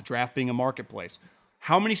talk about, the draft being a marketplace.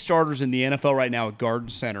 How many starters in the NFL right now at guard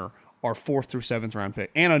and center are 4th through 7th round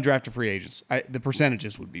pick and undrafted free agents? The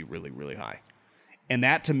percentages would be really, really high. And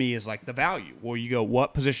that to me is like the value, where you go,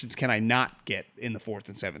 what positions can I not get in the 4th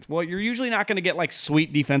and 7th? Well, you're usually not going to get like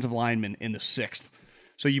sweet defensive linemen in the 6th.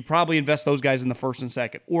 So you probably invest those guys in the 1st and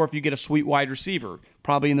 2nd. Or if you get a sweet wide receiver,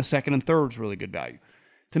 probably in the 2nd and 3rd is really good value.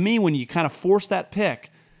 To me, when you kind of force that pick,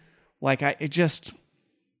 like I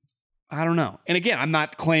don't know. And again, I'm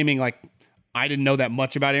not claiming like I didn't know that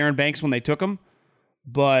much about Aaron Banks when they took him,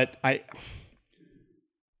 but I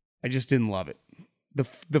just didn't love it.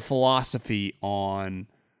 The philosophy on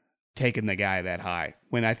taking the guy that high,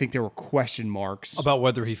 when I think there were question marks about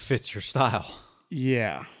whether he fits your style.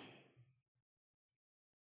 Yeah.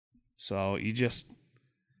 So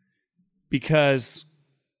because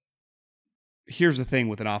here's the thing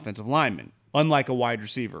with an offensive lineman, unlike a wide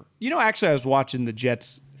receiver. Actually, I was watching the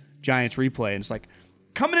Jets-Giants replay, and it's like,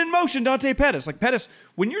 coming in motion, Dante Pettis. Like, Pettis,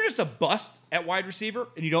 when you're just a bust at wide receiver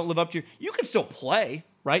and you don't live up to you can still play,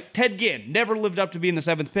 right? Ted Ginn never lived up to being the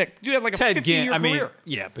 7th pick. Dude had like a 15-year career.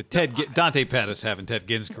 Yeah, but Dante Pettis having Ted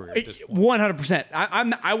Ginn's career at this point. 100%.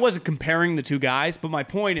 I wasn't comparing the two guys, but my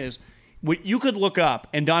point is, you could look up,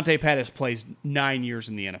 and Dante Pettis plays 9 years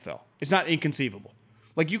in the NFL. It's not inconceivable.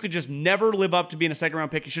 Like, you could just never live up to being a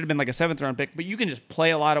 2nd-round pick. You should have been like a 7th-round pick, but you can just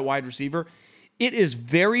play a lot at wide receiver. It is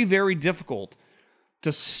very, very difficult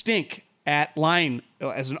to stink at line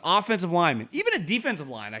as an offensive lineman. Even a defensive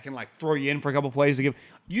line, I can like throw you in for a couple plays to give.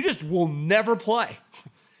 You just will never play.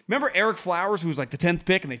 Remember Eric Flowers, who was like the 10th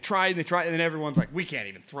pick, and they tried, and then everyone's like, we can't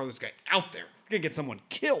even throw this guy out there. We're going to get someone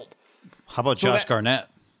killed. How about Josh Garnett?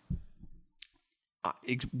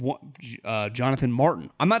 Jonathan Martin.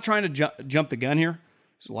 I'm not trying to jump the gun here.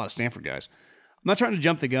 There's a lot of Stanford guys. I'm not trying to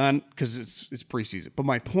jump the gun because it's preseason. But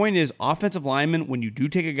my point is, offensive lineman, when you do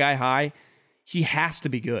take a guy high, he has to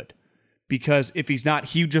be good. Because if he's not,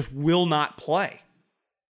 he just will not play.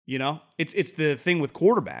 It's the thing with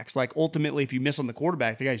quarterbacks. Like, ultimately, if you miss on the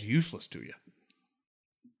quarterback, the guy's useless to you.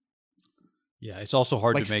 Yeah, it's also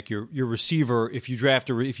hard to make your receiver if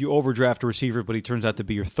you overdraft a receiver, but he turns out to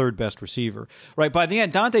be your third best receiver, right? By the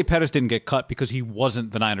end, Dante Pettis didn't get cut because he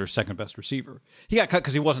wasn't the Niners' second best receiver. He got cut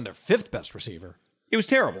because he wasn't their fifth best receiver. It was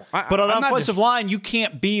terrible. But on offensive line, you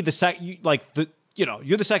can't be the second.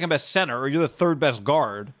 You're the second best center or you're the third best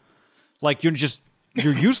guard. Like you're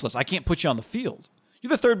useless. I can't put you on the field.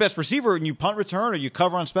 You're the third best receiver, and you punt return or you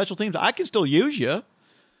cover on special teams. I can still use you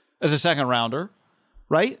as a second rounder,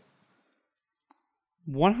 right?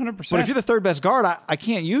 100%. But if you're the third best guard, I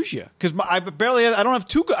can't use you because I don't have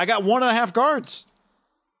two. I got 1.5 guards.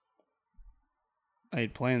 I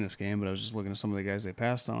hate playing this game, but I was just looking at some of the guys they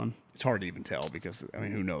passed on. It's hard to even tell because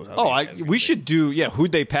who knows? We should do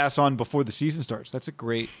who'd they pass on before the season starts? That's a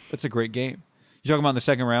great game. You talking about in the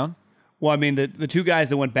second round? Well, I mean the two guys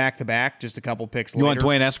that went back to back, just a couple picks later. You want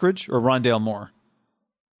Dwayne Eskridge or Rondale Moore?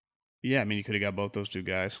 Yeah, I mean you could have got both those two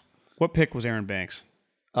guys. What pick was Aaron Banks?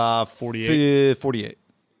 48. 48.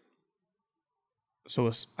 So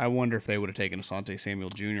I wonder if they would have taken Asante Samuel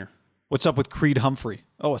Jr. What's up with Creed Humphrey?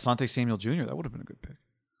 Oh, Asante Samuel Jr. That would have been a good pick.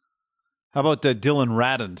 How about Dylan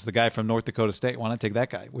Radins, the guy from North Dakota State? Why not take that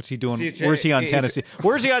guy? What's he doing? Where's he on Tennessee?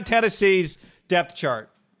 Where's he on Tennessee's depth chart?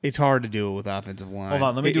 It's hard to do it with offensive line. Hold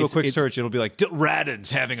on, let me do a quick search. It'll be like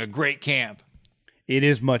Radins having a great camp. It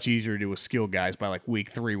is much easier to do with skilled guys by like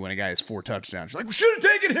week 3 when a guy has 4 touchdowns. You're like, we should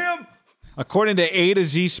have taken him. According to A to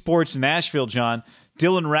Z Sports Nashville, John,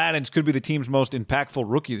 Dylan Radins could be the team's most impactful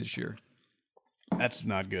rookie this year. That's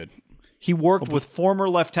not good. He worked with former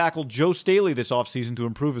left tackle Joe Staley this offseason to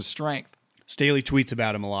improve his strength. Staley tweets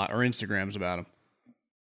about him a lot, or Instagrams about him.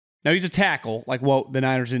 Now, he's a tackle. The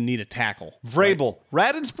Niners didn't need a tackle. Vrabel.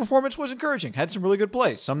 Right? Radin's performance was encouraging. Had some really good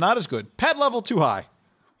plays. Some not as good. Pad level too high.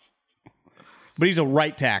 But he's a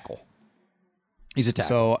right tackle. He's a tackle.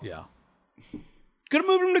 So, yeah. Could have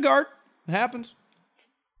moved him to guard. It happens.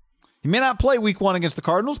 He may not play week 1 against the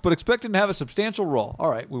Cardinals, but expect him to have a substantial role.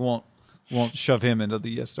 All right, we won't shove him into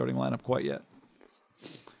the starting lineup quite yet.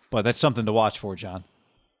 But that's something to watch for, John.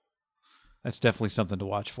 That's definitely something to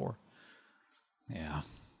watch for. Yeah.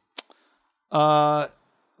 I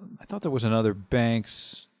thought there was another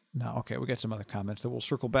Banks. No, okay, we got some other comments that we'll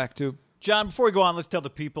circle back to. John, before we go on, let's tell the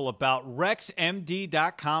people about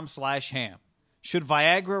RexMD.com/ham. Should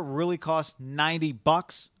Viagra really cost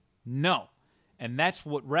 $90? No. And that's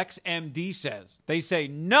what RexMD says. They say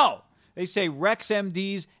no. They say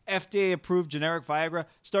RexMD's FDA-approved generic Viagra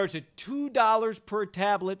starts at $2 per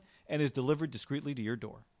tablet and is delivered discreetly to your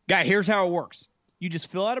door. Guy, here's how it works. You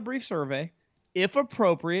just fill out a brief survey. If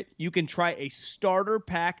appropriate, you can try a starter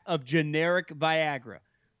pack of generic Viagra.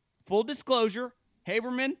 Full disclosure,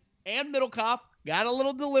 Haberman and Middlecoff got a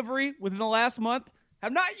little delivery within the last month.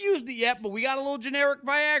 Have not used it yet, but we got a little generic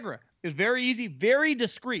Viagra. It's very easy, very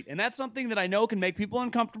discreet, and that's something that I know can make people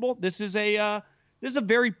uncomfortable. This is a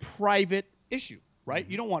very private issue, right?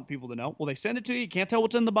 You don't want people to know. Well, they send it to you. You can't tell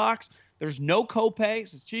what's in the box. There's no copay.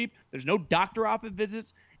 It's cheap. There's no doctor office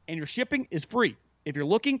visits, and your shipping is free. If you're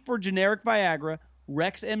looking for generic Viagra,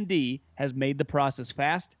 RexMD has made the process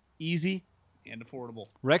fast, easy, and affordable.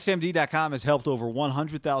 RexMD.com has helped over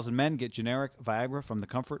 100,000 men get generic Viagra from the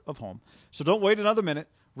comfort of home. So don't wait another minute.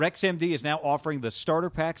 RexMD is now offering the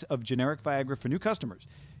starter packs of generic Viagra for new customers.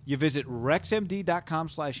 You visit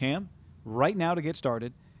RexMD.com/ham right now to get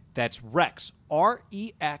started. That's Rex,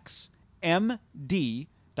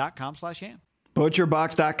 RexMD.com/ham.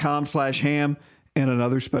 ButcherBox.com/ham and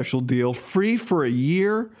another special deal. Free for a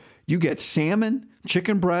year. You get salmon,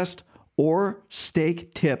 chicken breast, or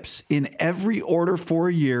steak tips in every order for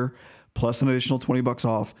a year, plus an additional $20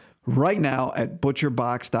 off right now at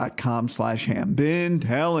ButcherBox.com/ham. Been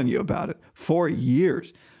telling you about it for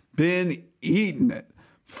years. Been eating it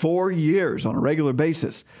for years on a regular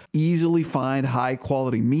basis. Easily find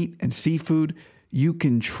high-quality meat and seafood you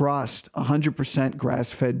can trust. 100%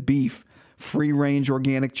 grass-fed beef, free-range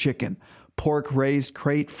organic chicken, pork-raised,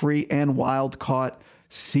 crate-free, and wild-caught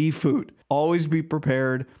seafood. Always be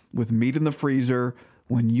prepared with meat in the freezer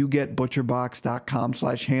when you get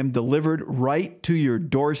ButcherBox.com/ham delivered right to your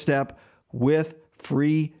doorstep with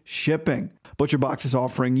free shipping. ButcherBox is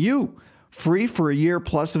offering you free for a year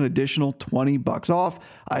plus an additional $20 off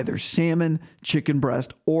either salmon, chicken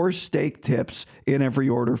breast, or steak tips in every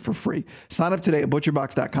order for free. Sign up today at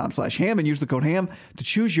ButcherBox.com/ham and use the code HAM to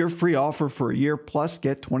choose your free offer for a year plus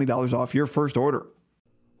get $20 off your first order.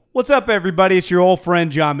 What's up, everybody? It's your old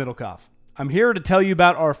friend, John Middlecoff. I'm here to tell you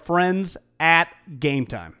about our friends at Game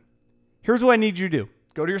Time. Here's what I need you to do.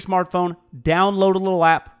 Go to your smartphone, download a little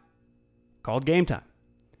app called Game Time.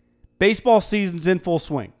 Baseball season's in full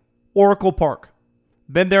swing. Oracle Park.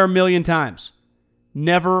 Been there a million times.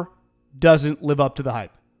 Never doesn't live up to the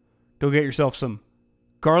hype. Go get yourself some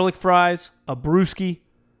garlic fries, a brewski,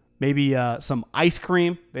 maybe some ice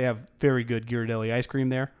cream. They have very good Ghirardelli ice cream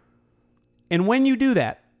there. And when you do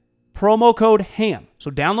that, promo code HAM. So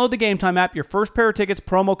download the Game Time app. Your first pair of tickets,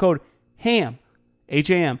 promo code HAM,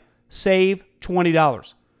 H-A-M, save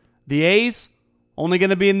 $20. The A's, only going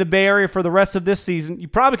to be in the Bay Area for the rest of this season. You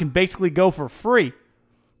probably can basically go for free.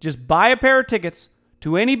 Just buy a pair of tickets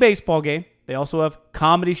to any baseball game. They also have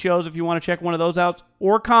comedy shows if you want to check one of those out,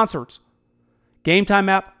 or concerts. Game Time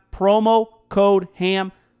app, promo code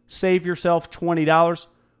HAM, save yourself $20.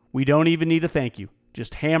 We don't even need a thank you.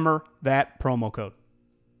 Just hammer that promo code.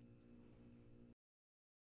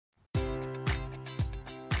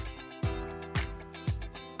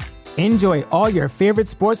 Enjoy all your favorite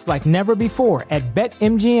sports like never before at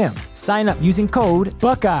BetMGM. Sign up using code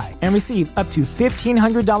Buckeye and receive up to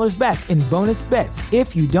 $1,500 back in bonus bets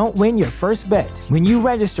if you don't win your first bet. When you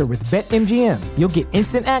register with BetMGM, you'll get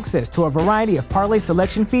instant access to a variety of parlay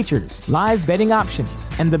selection features, live betting options,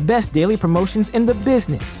 and the best daily promotions in the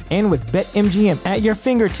business. And with BetMGM at your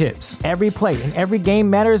fingertips, every play and every game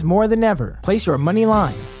matters more than ever. Place your money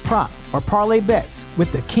line, prop, or parlay bets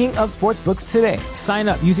with the king of sportsbooks today. Sign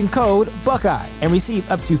up using code Buckeye and receive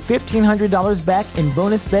up to $1,500 back in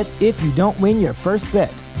bonus bets if you don't win your first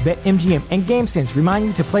bet. BetMGM and GameSense remind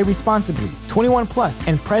you to play responsibly. 21 plus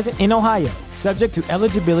and present in Ohio, subject to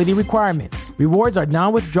eligibility requirements. Rewards are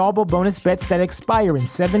non-withdrawable bonus bets that expire in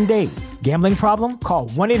 7 days. Gambling problem? Call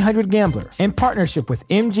 1-800-GAMBLER. In partnership with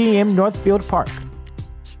MGM Northfield Park.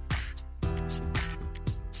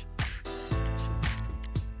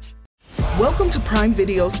 Welcome to Prime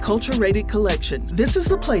Video's culture-rated collection. This is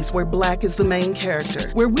the place where Black is the main character,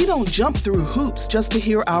 where we don't jump through hoops just to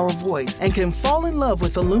hear our voice, and can fall in love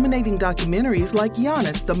with illuminating documentaries like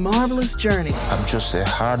Giannis, The Marvelous Journey. I'm just a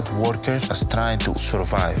hard worker that's trying to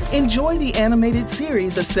survive. Enjoy the animated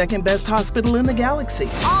series, The Second Best Hospital in the Galaxy.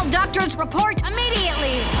 All doctors report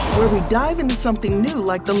immediately! Where we dive into something new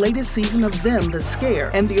like the latest season of Them, The Scare,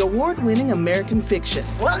 and the award-winning American Fiction.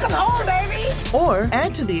 Welcome home, baby! Or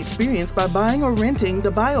add to the experience by buying or renting the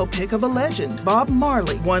biopic of a legend, Bob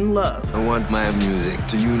Marley, One Love. I want my music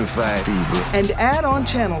to unify people. And add on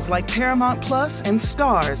channels like Paramount Plus and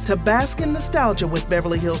Stars to bask in nostalgia with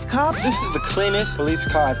Beverly Hills Cop. This is the cleanest police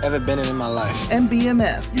car I've ever been in my life. And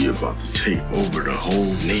BMF. You're about to take over the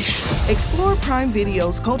whole nation. Explore Prime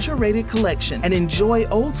Video's culture-rated collection and enjoy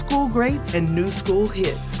old school greats and new school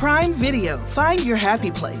hits. Prime Video. Find your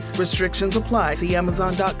happy place. Restrictions apply. See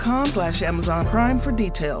Amazon.com/Amazon Prime for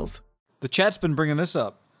details. The chat's been bringing this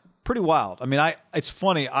up. Pretty wild. I mean, it's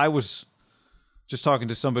funny. I was just talking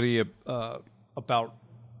to somebody about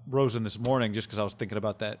Rosen this morning just because I was thinking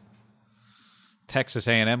about that Texas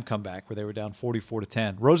A&M comeback where they were down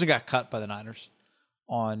 44-10. Rosen got cut by the Niners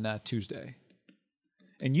on Tuesday.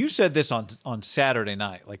 And you said this on Saturday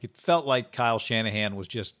night. Like, it felt like Kyle Shanahan was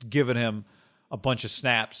just giving him a bunch of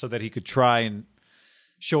snaps so that he could try and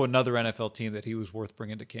show another NFL team that he was worth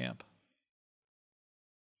bringing to camp.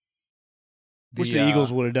 Wish the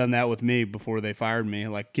Eagles would have done that with me before they fired me.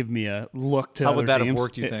 Like, give me a look to how other would that teams. have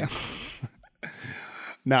worked, you think?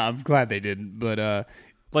 No, I'm glad they didn't. But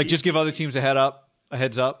like, just give other teams a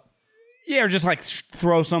heads up. Yeah, or just like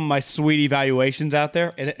throw some of my sweet evaluations out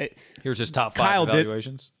there. Here's his top 5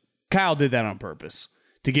 evaluations. Kyle did that on purpose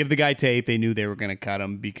to give the guy tape. They knew they were going to cut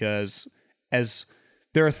him because as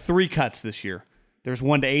there are 3 cuts this year. There's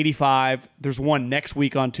one to 85. There's one next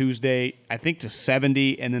week on Tuesday, I think to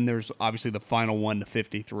 70, and then there's obviously the final one to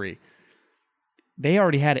 53. They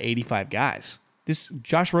already had 85 guys. This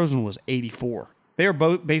Josh Rosen was 84. They are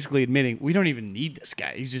both basically admitting we don't even need this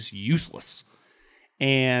guy. He's just useless.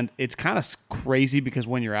 And it's kind of crazy because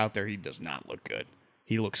when you're out there, he does not look good.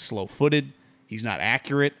 He looks slow-footed. He's not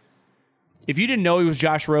accurate. If you didn't know he was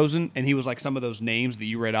Josh Rosen and he was like some of those names that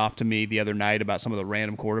you read off to me the other night about some of the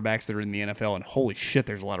random quarterbacks that are in the NFL, and holy shit,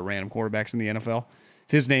 there's a lot of random quarterbacks in the NFL.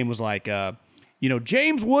 If his name was like,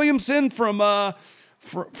 James Williamson from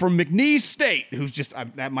McNeese State, who's just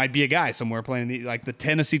that might be a guy somewhere playing the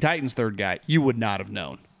Tennessee Titans third guy, you would not have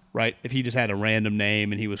known, right? If he just had a random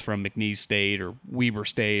name and he was from McNeese State or Weber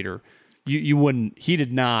State, or you wouldn't. He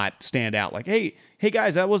did not stand out like, hey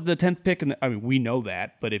guys, that was the 10th pick. I mean, we know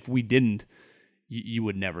that, but if we didn't, you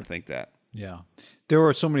would never think that. Yeah. There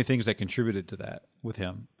were so many things that contributed to that with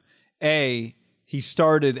him. A, he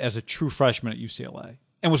started as a true freshman at UCLA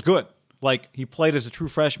and was good. Like, he played as a true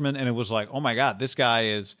freshman, and it was like, oh my God, this guy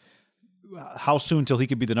is, how soon till he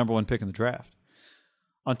could be the number 1 pick in the draft?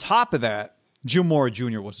 On top of that, Jim Mora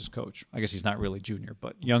Jr. was his coach. I guess he's not really junior,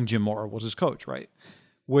 but young Jim Mora was his coach, right?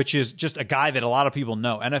 Which is just a guy that a lot of people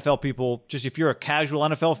know. NFL people, just if you're a casual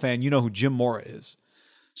NFL fan, you know who Jim Mora is.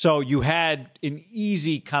 So you had an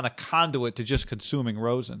easy kind of conduit to just consuming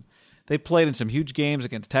Rosen. They played in some huge games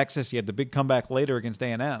against Texas. He had the big comeback later against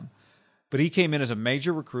A&M. But he came in as a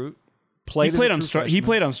major recruit. He played on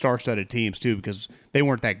star-studded teams too because they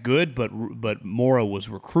weren't that good, but Mora was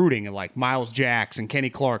recruiting and like Miles Jacks and Kenny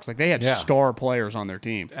Clark's, like they had star players on their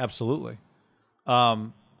team. Absolutely,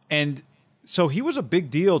 and so he was a big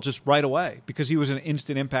deal just right away because he was an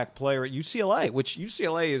instant impact player at UCLA, which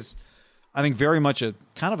UCLA is, I think, very much a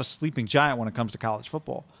kind of a sleeping giant when it comes to college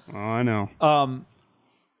football. Oh, I know.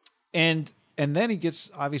 And then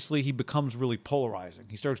he becomes really polarizing.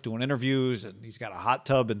 He starts doing interviews, and he's got a hot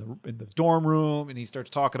tub in the dorm room, and he starts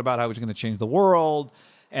talking about how he's going to change the world.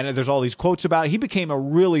 And there's all these quotes about it. He became a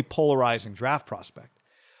really polarizing draft prospect.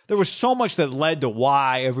 There was so much that led to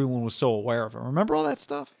why everyone was so aware of him. Remember all that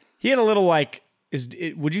stuff? He had a little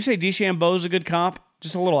would you say DeChambeau's a good comp?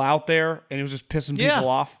 Just a little out there, and he was just pissing people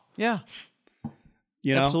off. Yeah.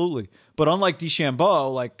 You know? Absolutely. But unlike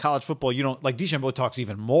DeChambeau, like college football, you don't like DeChambeau talks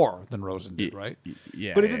even more than Rosen did, right?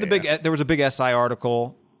 Yeah. But he did there was a big SI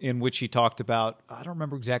article in which he talked about, I don't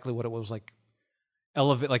remember exactly what it was, like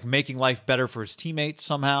making life better for his teammates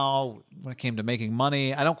somehow when it came to making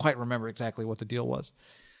money. I don't quite remember exactly what the deal was.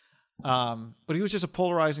 But he was just a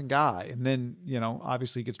polarizing guy. And then,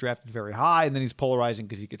 obviously he gets drafted very high, and then he's polarizing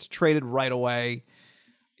because he gets traded right away.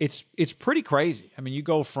 It's pretty crazy. I mean, you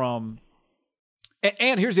go from...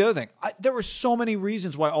 And here's the other thing. There were so many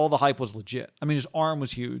reasons why all the hype was legit. I mean, his arm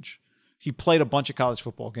was huge. He played a bunch of college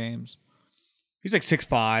football games. He's like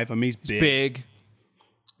 6'5". I mean, he's big.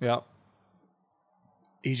 Yeah.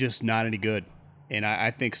 He's just not any good. And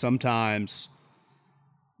I think sometimes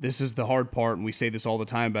this is the hard part, and we say this all the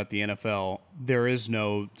time about the NFL. There is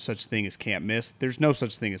no such thing as can't miss. There's no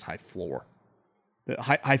such thing as high floor. The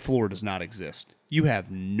high floor does not exist. You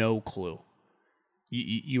have no clue.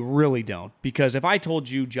 You really don't. Because if I told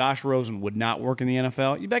you Josh Rosen would not work in the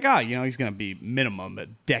NFL, you'd be like, he's going to be minimum a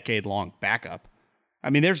decade-long backup. I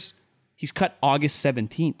mean, he's cut August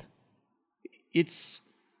 17th.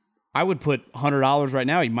 I would put $100 right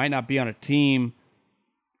now. He might not be on a team.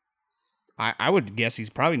 I would guess he's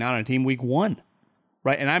probably not on a team week 1.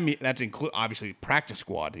 Right? And I mean, that's obviously practice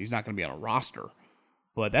squad. He's not going to be on a roster.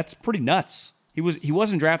 But that's pretty nuts. He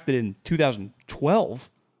wasn't drafted in 2012.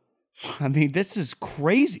 I mean, this is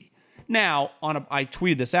crazy. Now, I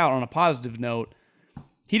tweeted this out on a positive note.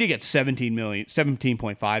 He did get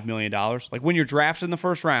 $17.5 million. Like when you're drafted in the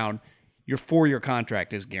first round, your 4-year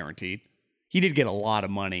contract is guaranteed. He did get a lot of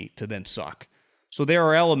money to then suck. So there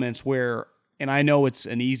are elements where, and I know it's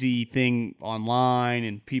an easy thing online,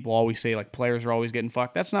 and people always say like players are always getting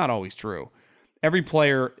fucked. That's not always true. Every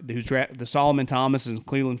player who's the Solomon Thomas and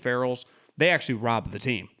Cleveland Farrells, they actually rob the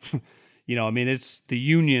team. It's the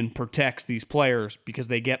union protects these players because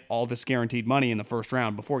they get all this guaranteed money in the first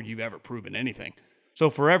round before you've ever proven anything. So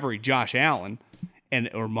for every Josh Allen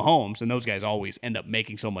or Mahomes, and those guys always end up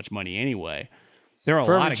making so much money anyway, there are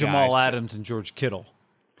a lot of Jamal guys Adams and George Kittle,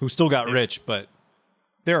 who still got rich, but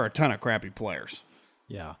there are a ton of crappy players.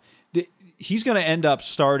 Yeah. He's going to end up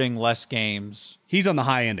starting less games. He's on the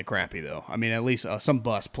high end of crappy, though. I mean, at least some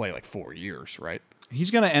busts play like 4 years, right? He's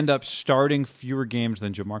going to end up starting fewer games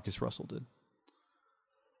than Jamarcus Russell did.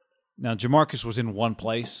 Now, Jamarcus was in one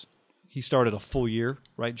place. He started a full year,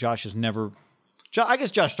 right? Josh has never... I guess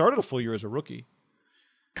Josh started a full year as a rookie.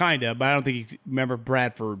 Kind of, but I don't think remember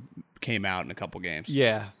Bradford came out in a couple games.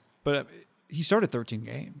 Yeah, but he started 13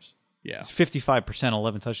 games. Yeah. It's 55%,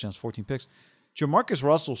 11 touchdowns, 14 picks. Jamarcus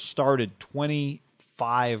Russell started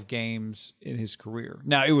 25 games in his career.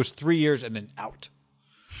 Now, it was 3 years and then out.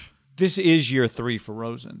 This is year 3 for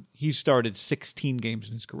Rosen. He started 16 games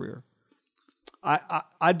in his career.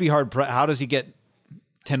 I'd be hard. How does he get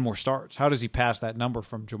 10 more starts? How does he pass that number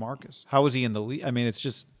from Jamarcus? How is he in the league? I mean, it's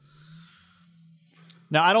just...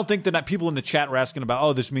 Now, I don't think that people in the chat were asking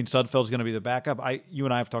about, this means Sudfeld's going to be the backup. You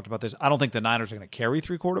and I have talked about this. I don't think the Niners are going to carry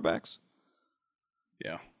 3 quarterbacks.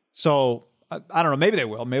 Yeah. So, I don't know. Maybe they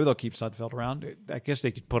will. Maybe they'll keep Sudfeld around. I guess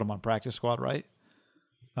they could put him on practice squad, right?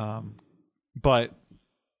 But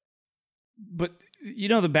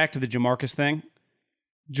back to the Jamarcus thing.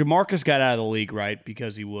 Jamarcus got out of the league, right,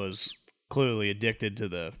 because he was clearly addicted to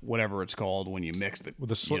the whatever it's called when you mix the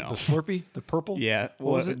the Slurpee, the purple. Yeah,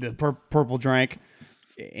 what was it? The purple drink,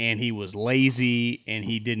 and he was lazy and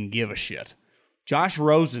he didn't give a shit. Josh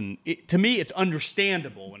Rosen, to me, it's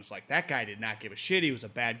understandable when it's like that guy did not give a shit. He was a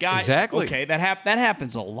bad guy. Exactly. Okay, that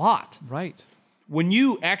happens a lot. Right. When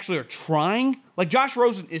you actually are trying, like Josh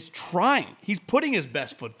Rosen is trying. He's putting his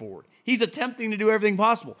best foot forward. He's attempting to do everything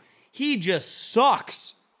possible. He just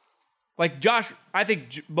sucks. Like Josh, I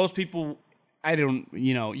think most people I don't,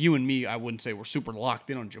 you and me, I wouldn't say we're super locked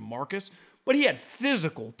in on Jamarcus, but he had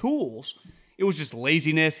physical tools. It was just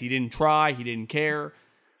laziness. He didn't try. He didn't care.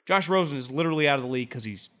 Josh Rosen is literally out of the league because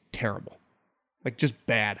he's terrible. Like, just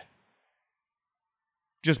bad.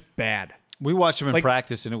 Just bad. We watched him in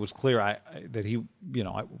practice, and it was clear that he,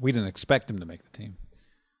 we didn't expect him to make the team.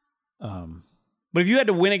 But if you had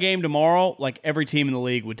to win a game tomorrow, like every team in the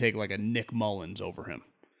league would take like a Nick Mullins over him.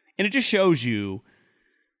 And it just shows you,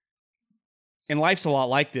 and life's a lot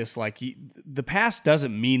like this, like the past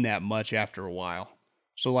doesn't mean that much after a while.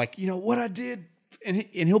 So like, what I did, and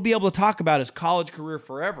he'll be able to talk about his college career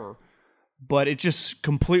forever, but it's just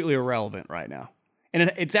completely irrelevant right now.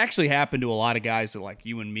 And it's actually happened to a lot of guys that like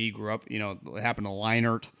you and me grew up, it happened to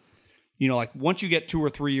Leinart. Like once you get 2 or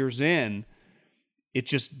 3 years in, it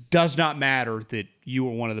just does not matter that you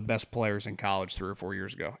were one of the best players in college 3 or 4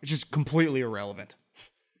 years ago. It's just completely irrelevant.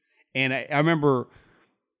 And I remember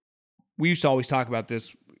we used to always talk about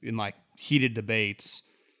this in like heated debates.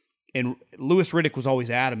 And Louis Riddick was always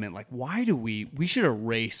adamant, like, why do we should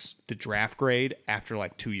erase the draft grade after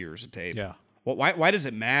like 2 years of tape. Yeah. Well, why does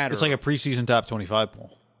it matter? It's like a preseason top 25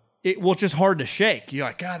 poll. It's just hard to shake. You're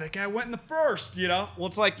like, God, that guy went in the first, Well,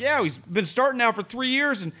 it's like, yeah, he's been starting now for 3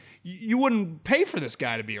 years, and you wouldn't pay for this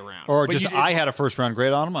guy to be around. Or just I had a first-round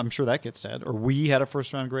grade on him. I'm sure that gets said. Or we had a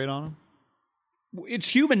first-round grade on him. It's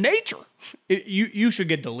human nature. You should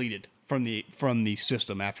get deleted from the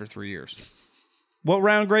system after 3 years. What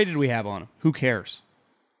round grade did we have on him? Who cares?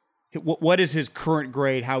 What is his current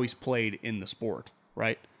grade, how he's played in the sport,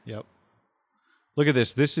 right? Yep. Look at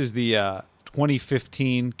this. This is the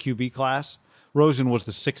 2015 QB class. Rosen was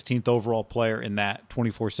the 16th overall player in that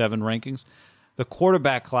 24/7 rankings. The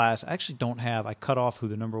quarterback class, I actually don't have. I cut off who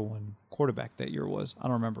the number 1 quarterback that year was. I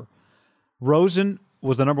don't remember. Rosen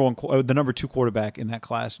was the number 2 quarterback in that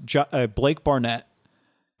class. Blake Barnett,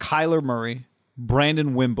 Kyler Murray,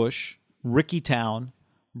 Brandon Wimbush, Ricky Town,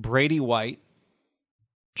 Brady White,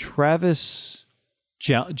 Travis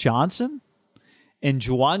Johnson, and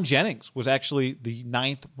Juwan Jennings was actually the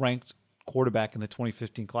 9th ranked quarterback in the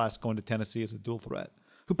 2015 class going to Tennessee as a dual threat,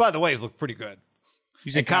 who, by the way, has looked pretty good.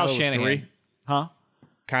 You said Kyle Kyler Shanahan. was 3? Huh?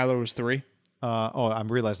 Kyler was 3? I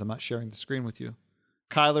realized I'm not sharing the screen with you.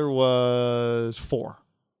 Kyler was 4.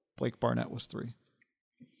 Blake Barnett was 3.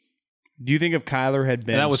 Do you think if Kyler had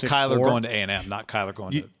been and that was 6'4", Kyler going to A&M, not Kyler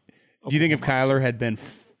going to do you think if Kyler had been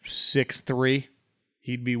 6'3",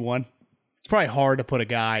 he'd be 1? It's probably hard to put a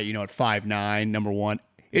guy, at 5'9", number 1.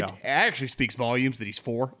 It actually speaks volumes that he's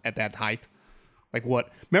 4 at that height. Like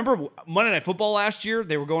what? Remember Monday Night Football last year?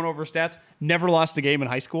 They were going over stats. Never lost a game in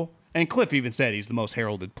high school. And Cliff even said he's the most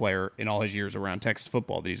heralded player in all his years around Texas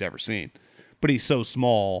football that he's ever seen. But he's so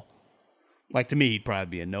small. Like, to me, he'd probably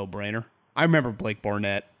be a no-brainer. I remember Blake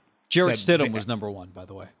Barnett. Jarrett Stidham was number 1, by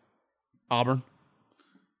the way. Auburn?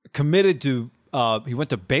 Committed to, he went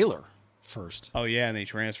to Baylor first. Oh, yeah, and then he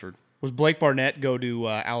transferred. Was Blake Barnett go to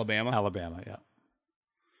Alabama? Alabama, yeah.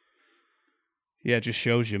 Yeah, it just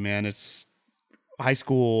shows you, man. It's high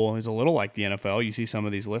school is a little like the NFL. You see some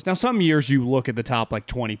of these lists. Now, some years you look at the top like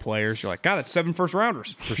 20 players. You're like, God, that's 7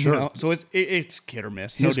 first-rounders. For sure. So it's hit or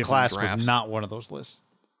miss. His class was not one of those lists.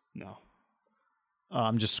 No.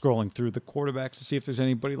 I'm just scrolling through the quarterbacks to see if there's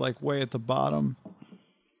anybody like way at the bottom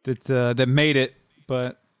that made it,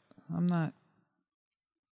 but I'm not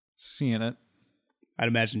seeing it. I'd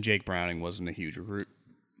imagine Jake Browning wasn't a huge recruit.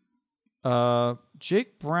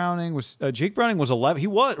 Jake Browning was 11. He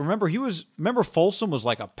was. Remember Folsom was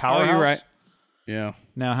like a powerhouse. Oh, you're right. Yeah.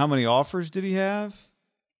 Now, how many offers did he have?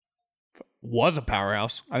 Was a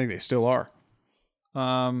powerhouse. I think they still are.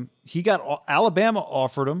 He got Alabama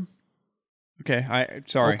offered him. Okay,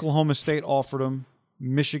 sorry. Oklahoma State offered him.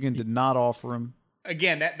 Michigan did not offer him.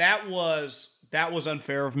 Again, that was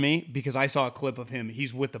unfair of me because I saw a clip of him.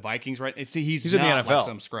 He's with the Vikings, right? He's in the NFL. Like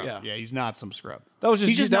some scrub. Yeah, he's not some scrub. I'm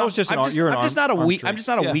just not a weak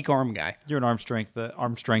arm guy. You're an arm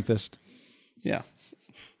strengthist. Yeah,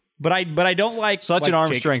 but I don't like such an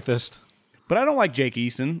arm strengthist. But I don't like Jake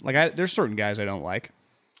Eason. Like there's certain guys I don't like.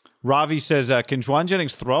 Ravi says, "Can Juwan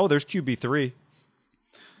Jennings throw?" There's QB3.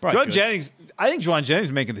 Juwan Jennings. I think Juwan Jennings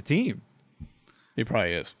is making the team. He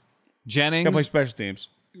probably is. Jennings. Can play special teams.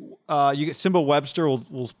 You get Simba Webster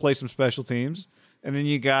will play some special teams, and then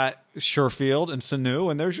you got Sherfield and Sanu,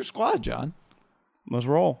 and there's your squad, John. Let's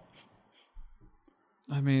roll.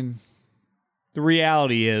 I mean, the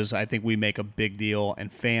reality is, I think we make a big deal,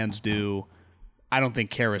 and fans do. I don't think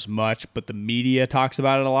care as much, but the media talks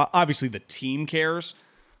about it a lot. Obviously, the team cares,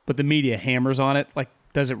 but the media hammers on it. Like,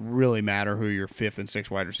 does it really matter who your 5th and 6th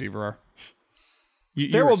wide receiver are?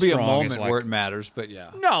 There will be a moment where it matters, but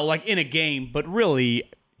yeah. No, like in a game, but really,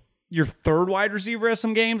 your third wide receiver has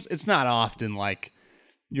some games, it's not often like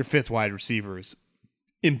your fifth wide receiver is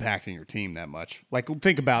impacting your team that much. Like,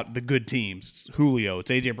 think about the good teams. It's Julio, it's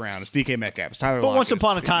A.J. Brown, it's DK Metcalf, it's Tyler Lockett. But once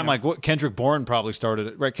upon a time, like what Kendrick Bourne probably started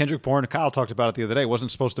it, right? Kendrick Bourne, Kyle talked about it the other day,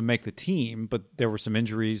 wasn't supposed to make the team, but there were some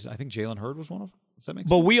injuries. I think Jalen Hurd was one of them. Does that make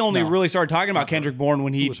sense? But we only really started talking about Kendrick Bourne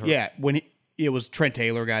when it was Trent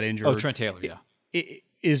Taylor got injured. Oh, Trent Taylor, yeah. It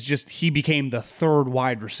is just he became the third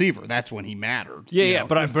wide receiver. That's when he mattered. Yeah,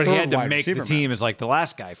 but he had to make the team as like the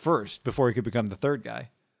last guy first before he could become the third guy.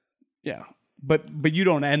 Yeah, but you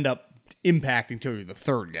don't end up impacting until you're the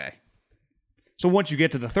third guy. So once you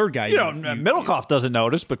get to the third guy, Middlecoff doesn't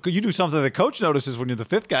notice, but you do something the coach notices when you're the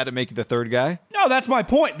fifth guy to make you the third guy. No, that's my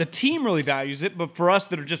point. The team really values it, but for us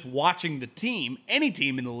that are just watching the team, any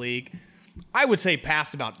team in the league, I would say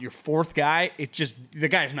past about your fourth guy, it's just the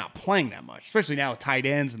guy's not playing that much, especially now with tight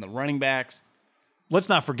ends and the running backs. Let's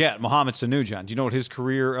not forget Mohamed Sanu, John. Do you know what his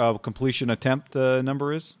career completion attempt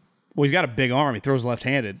number is? Well, he's got a big arm. He throws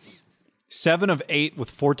left-handed. 7 of 8 with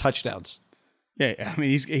 4 touchdowns. Yeah, I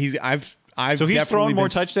mean I've so he's thrown more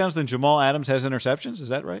touchdowns than Jamal Adams has interceptions. Is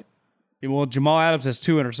that right? Well, Jamal Adams has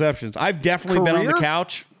 2 interceptions. I've definitely been on the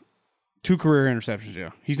couch. 2 career interceptions.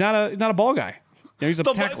 Yeah, he's not a ball guy. Yeah, he's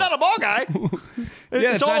not a ball guy.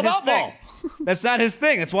 It's all about ball. That's not his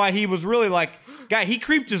thing. That's why he was really like, he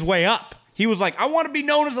creeped his way up. He was like, I want to be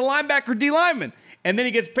known as a linebacker, D lineman. And then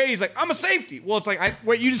he gets paid. He's like, I'm a safety. Well, it's like,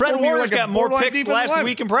 you just Fred told me you're Warner's like got more picks last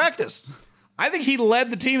week in practice. I think he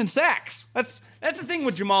led the team in sacks. That's the thing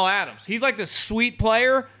with Jamal Adams. He's like this sweet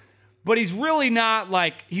player, but he's really not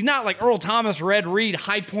like Earl Thomas or Ed Reed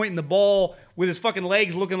high pointing the ball with his fucking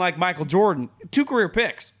legs looking like Michael Jordan. 2 career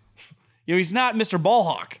picks. He's not Mr.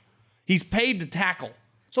 Ballhawk. He's paid to tackle.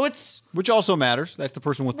 So which also matters. That's the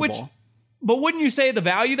person with the ball. But wouldn't you say the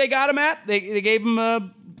value they got him at? They gave him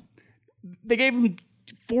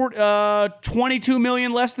 $22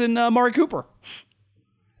 million less than Amari Cooper.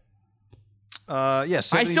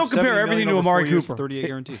 Yes. I still compare everything to Amari Cooper. 38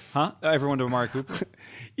 guaranteed. Huh? Everyone to Amari Cooper.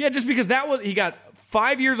 Yeah, just because he got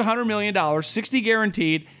 5 years, $100 million, 60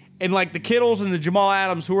 guaranteed. And like the Kittles and the Jamal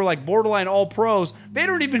Adams, who are like borderline all pros, they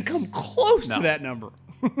don't even come close to that number.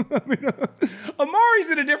 I mean,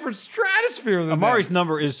 Amari's in a different stratosphere than Amari's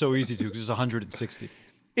number is so easy to because it's 160.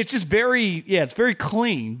 It's just it's very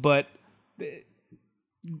clean. But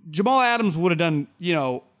Jamal Adams would have done,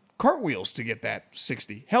 cartwheels to get that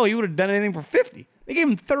 60. Hell, he would have done anything for 50. They gave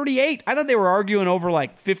him 38. I thought they were arguing over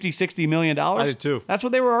like $50, $60 million. I did too. That's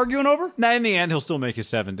what they were arguing over? Now, in the end, he'll still make his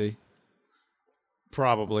 70.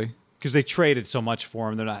 Probably. Because they traded so much for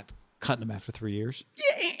him, they're not cutting him after 3 years.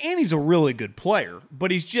 Yeah, and he's a really good player.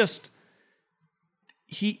 But he's just...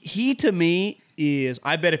 He to me is...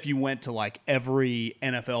 I bet if you went to like every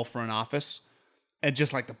NFL front office and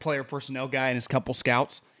just like the player personnel guy and his couple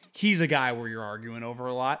scouts, he's a guy where you're arguing over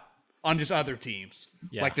a lot on just other teams.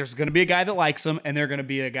 Yeah. Like there's going to be a guy that likes him and there's going to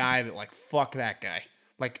be a guy that like, fuck that guy.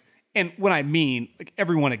 Like... And what I mean, like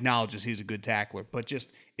everyone acknowledges he's a good tackler, but just,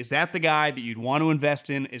 is that the guy that you'd want to invest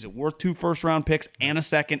in? Is it worth 2 first-round picks and a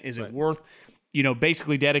second? Is it worth,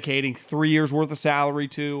 basically dedicating 3 years worth of salary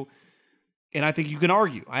to? And I think you can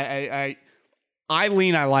argue. I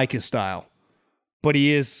like his style, but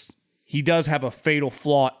he does have a fatal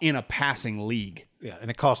flaw in a passing league. Yeah, and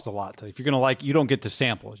it costs a lot. If you're going to you don't get to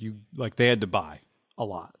sample. They had to buy a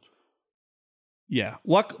lot. Yeah,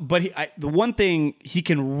 but the one thing he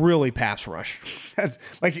can really pass rush.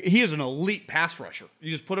 He is an elite pass rusher.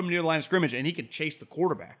 You just put him near the line of scrimmage and he can chase the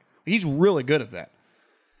quarterback. He's really good at that.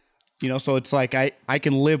 So it's like I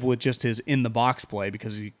can live with just his in the box play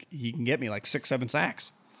because he can get me like 6-7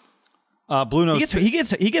 sacks. Blue Nose. He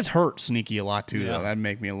gets hurt sneaky a lot too though. That'd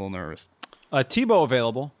make me a little nervous. Tebow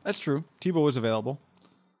available. That's true. Tebow was available.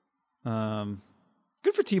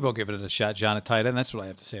 Good for Tebow giving it a shot, John, at tight end. That's what I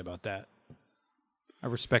have to say about that. I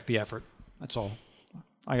respect the effort. That's all.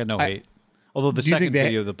 I got no hate. Although the second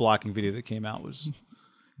video, the blocking video that came out was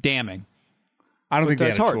damning. I don't think they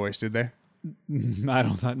had a choice, did they? I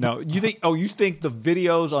don't know. You think the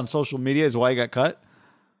videos on social media is why he got cut?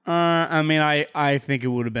 I think it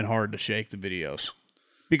would have been hard to shake the videos.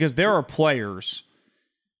 Because there are players,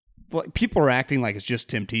 people are acting like it's just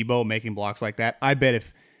Tim Tebow making blocks like that. I bet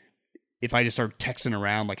if I just start texting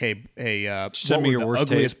around like, hey, send me your worst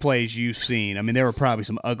ugliest plays you've seen. I mean, there were probably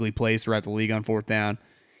some ugly plays throughout the league on 4th down.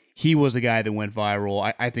 He was a guy that went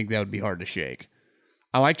viral. I think that would be hard to shake.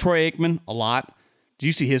 I like Troy Aikman a lot. Did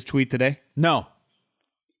you see his tweet today? No.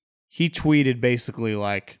 He tweeted basically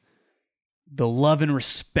like, the love and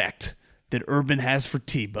respect that Urban has for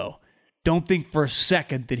Tebow. Don't think for a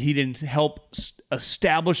second that he didn't help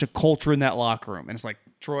establish a culture in that locker room. And it's like,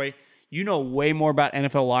 Troy, You know way more about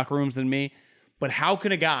NFL locker rooms than me, but how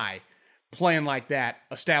can a guy playing like that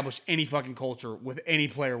establish any fucking culture with any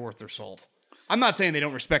player worth their salt? I'm not saying they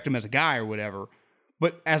don't respect him as a guy or whatever,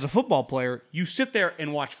 but as a football player, you sit there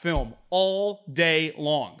and watch film all day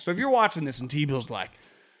long. So if you're watching this and Tebow's like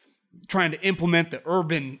trying to implement the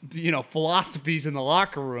urban, philosophies in the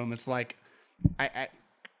locker room, it's like,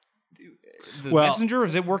 messenger,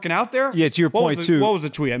 is it working out there? Yeah, to your point too. What was the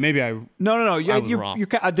tweet? Maybe I No. was wrong.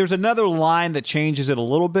 There's another line that changes it a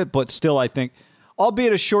little bit, but still, I think,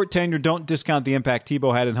 albeit a short tenure, don't discount the impact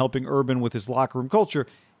Tebow had in helping Urban with his locker room culture.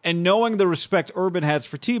 And knowing the respect Urban has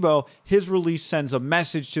for Tebow, his release sends a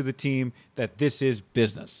message to the team that this is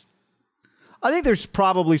business. I think there's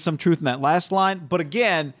probably some truth in that last line, but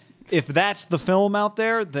again, if that's the film out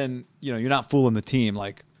there, then you're not fooling the team.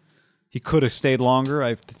 Like, he could have stayed longer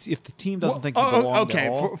if the team doesn't think he belonged at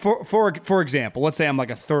all. For example, let's say I'm like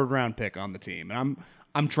a 3rd round pick on the team, and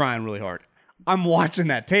I'm trying really hard. I'm watching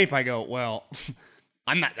that tape. I go, well,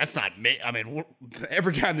 I'm not. That's not me. I mean,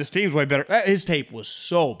 every guy on this team's way better. His tape was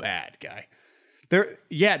so bad, guy.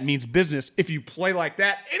 It means business. If you play like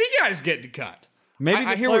that, any guy's getting cut. Maybe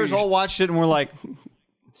the players all watched it and were like,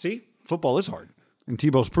 "See, football is hard," and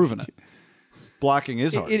Tebow's proven it. Blocking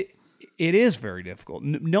is hard. It is very difficult.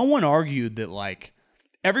 No one argued that, like,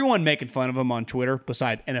 everyone making fun of him on Twitter,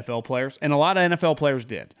 beside NFL players, and a lot of NFL players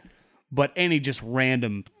did, but any just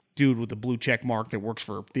random dude with a blue check mark that works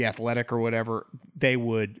for The Athletic or whatever, they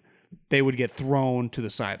would get thrown to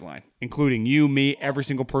the sideline, including you, me, every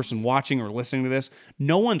single person watching or listening to this.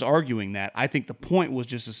 No one's arguing that. I think the point was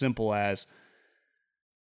just as simple as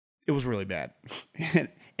it was really bad.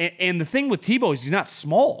 and the thing with Tebow is he's not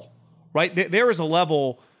small, right? There is a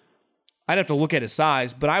level. I'd have to look at his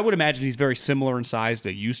size, but I would imagine he's very similar in size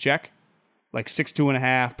to Juszczyk, like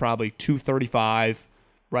 6'2.5", probably 235,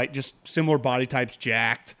 right? Just similar body types,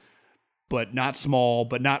 jacked, but not small,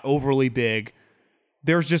 but not overly big.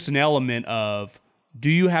 There's just an element of, do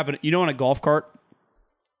you have on a golf cart,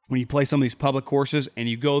 when you play some of these public courses and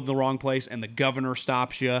you go to the wrong place and the governor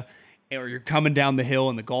stops you, or you're coming down the hill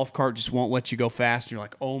and the golf cart just won't let you go fast, and you're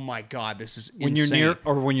like, oh my God, this is insane.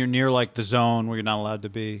 When you're near like the zone where you're not allowed to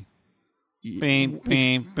be. Beep,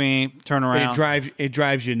 beep, beep, turn around. It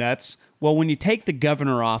drives you nuts. Well, when you take the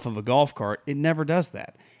governor off of a golf cart, it never does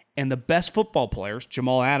that. And the best football players,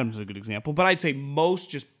 Jamal Adams is a good example, but I'd say most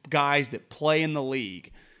just guys that play in the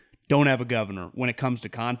league don't have a governor when it comes to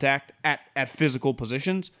contact at physical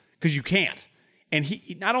positions, because you can't. And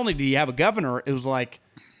he not only did he have a governor, it was like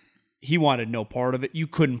he wanted no part of it. You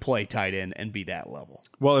couldn't play tight end and be that level.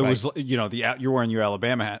 Well, it was, you're wearing your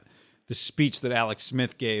Alabama hat. The speech that Alex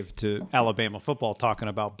Smith gave to Alabama football talking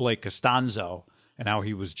about Blake Costanzo and how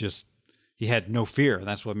he had no fear, and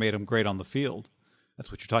that's what made him great on the field.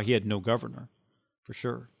 That's what you're talking. He had no governor, for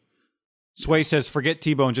sure. Sway says, forget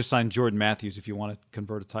Tebow and just sign Jordan Matthews if you want to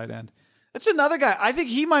convert a tight end. That's another guy. I think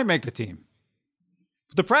he might make the team.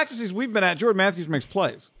 The practices we've been at, Jordan Matthews makes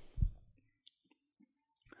plays.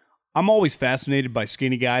 I'm always fascinated by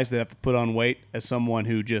skinny guys that have to put on weight. As someone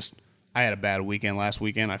who I had a bad weekend last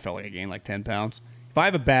weekend. I felt like I gained like 10 pounds. If I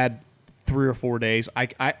have a bad 3 or 4 days,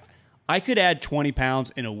 I could add 20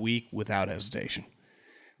 pounds in a week without hesitation.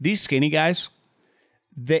 These skinny guys,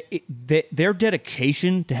 their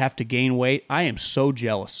dedication to have to gain weight, I am so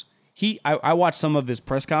jealous. I watched some of his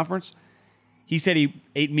press conference. He said he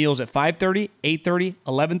ate meals at 5:30, 8:30,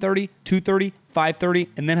 11:30, 2:30, 5:30,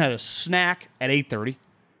 and then had a snack at 8:30.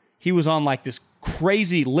 He was on like this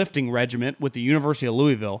crazy lifting regiment with the University of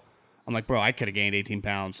Louisville. I'm like, bro, I could have gained 18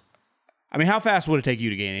 pounds. I mean, how fast would it take you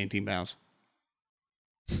to gain 18 pounds?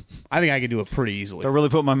 I think I could do it pretty easily. If I really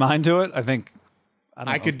put my mind to it, I think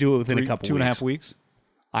I could do it within a couple 2.5 weeks.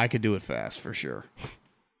 I could do it fast for sure.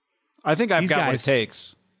 I think I've got what it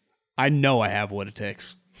takes. I know I have what it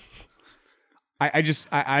takes.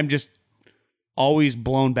 I'm just always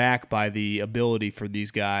blown back by the ability for these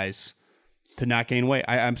guys to not gain weight.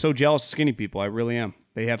 I'm so jealous of skinny people. I really am.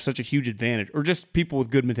 They have such a huge advantage, or just people with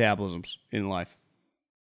good metabolisms in life.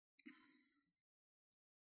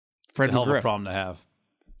 Fred McGriff. It's a hell of a problem to have.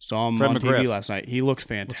 Saw him on TV last night. He looks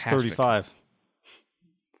fantastic. Looks 35.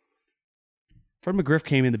 Fred McGriff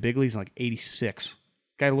came in the big leagues in like 86.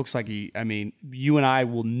 Guy looks like you and I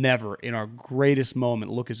will never, in our greatest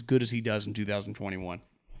moment, look as good as he does in 2021.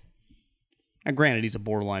 And granted, he's a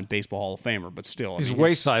borderline baseball Hall of Famer, but still. His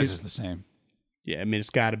waist size is the same. Yeah, I mean, it's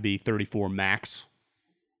got to be 34 max.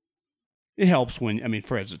 It helps when,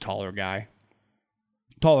 Fred's a taller guy.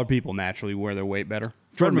 Taller people naturally wear their weight better.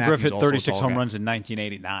 Fred McGriff hit 36 home runs in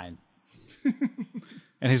 1989.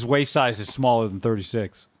 And his waist size is smaller than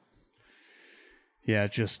 36. Yeah,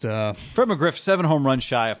 just Fred McGriff, 7 home runs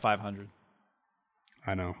shy of 500.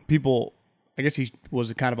 I know. People, I guess he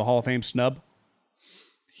was kind of a Hall of Fame snub.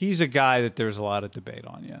 He's a guy that there's a lot of debate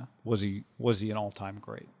on, yeah. Was he an all-time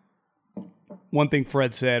great? One thing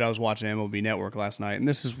Fred said, I was watching MLB Network last night, and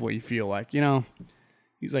this is what you feel like.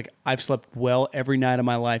 He's like, I've slept well every night of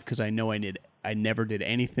my life because I know I never did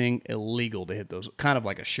anything illegal to hit those. Kind of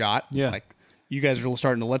like a shot. Yeah. Like, you guys are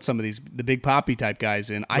starting to let some of the Big Papi type guys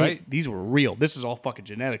in. Right. These were real. This is all fucking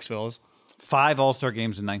genetics, fellas. 5 All-Star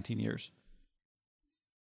games in 19 years.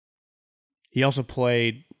 He also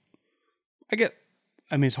played,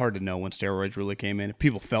 it's hard to know when steroids really came in.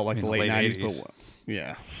 People felt like the late 90s, 80s. but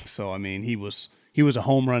yeah. So, he was a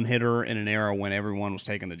home run hitter in an era when everyone was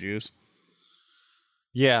taking the juice.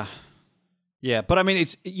 Yeah. Yeah, but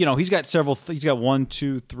it's, he's got he's got 1,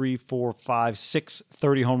 2, 3, 4, 5, 6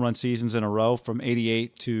 30 home run seasons in a row from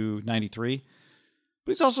 88 to 93.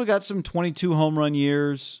 But he's also got some 22 home run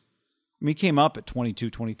years. He came up at 22,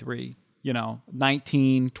 23.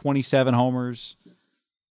 19, 27 homers,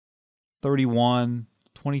 31,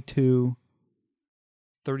 22,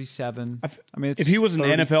 37. If he was an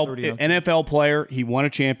NFL player, he won a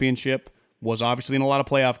championship, was obviously in a lot of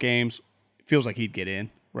playoff games, feels like he'd get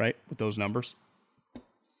in, right, with those numbers?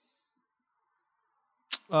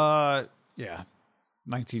 Yeah.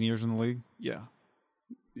 19 years in the league? Yeah.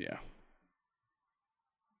 Yeah.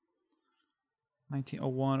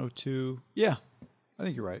 1901, 02. Yeah. I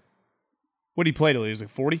think you're right. What did he play till he was like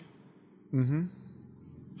 40? Mm-hmm.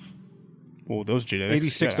 Well, those genetics.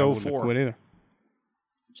 86 to 04. Quit either.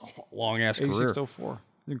 It's a long-ass career. 86 to 04.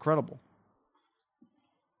 Incredible.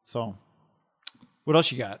 So, what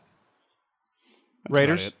else you got? That's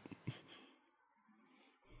Raiders?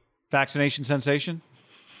 Vaccination sensation?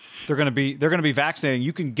 They're going to be vaccinating.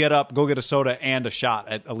 You can get up, go get a soda and a shot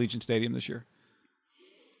at Allegiant Stadium this year.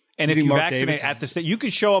 And if you vaccinate at the state, you can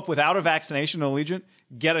show up without a vaccination at Allegiant,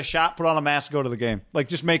 get a shot, put on a mask, go to the game. Like,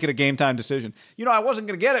 just make it a game time decision. I wasn't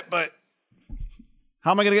going to get it, but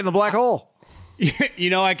how am I going to get in the black hole?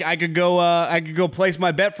 I could go place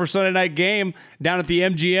my bet for Sunday night game down at the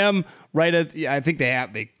MGM. Right at, I think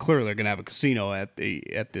they clearly are going to have a casino at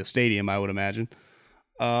the stadium, I would imagine.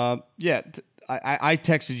 I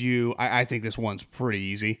texted you. I think this one's pretty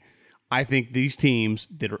easy. I think these teams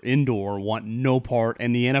that are indoor want no part,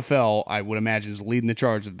 and the NFL, I would imagine, is leading the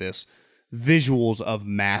charge of this. Visuals of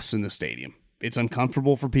masks in the stadium. It's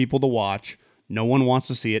uncomfortable for people to watch. No one wants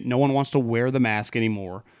to see it. No one wants to wear the mask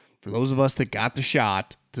anymore. For those of us that got the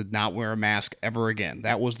shot, to not wear a mask ever again.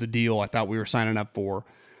 That was the deal I thought we were signing up for.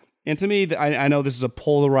 And to me, I know this is a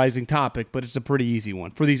polarizing topic, but it's a pretty easy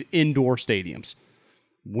one. For these indoor stadiums,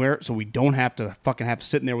 so we don't have to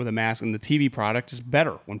sit in there with a mask, and the TV product is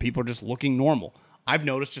better when people are just looking normal. I've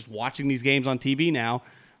noticed just watching these games on TV now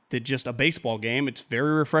that just a baseball game, it's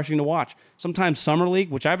very refreshing to watch. Sometimes Summer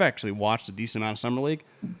League, which I've actually watched a decent amount of Summer League,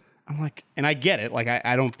 I'm like, and I get it. Like,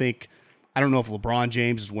 I don't know if LeBron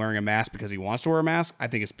James is wearing a mask because he wants to wear a mask. I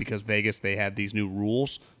think it's because Vegas, they had these new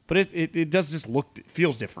rules, but it does just it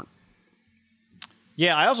feels different.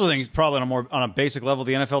 Yeah, I also think probably on a basic level,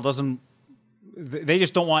 the NFL doesn't. They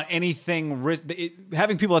just don't want anything.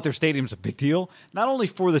 Having people at their stadium is a big deal, not only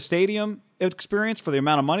for the stadium experience, for the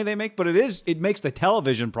amount of money they make, but it makes the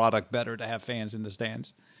television product better to have fans in the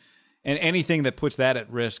stands. And anything that puts that at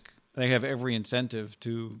risk, they have every incentive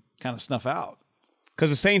to kind of snuff out. Because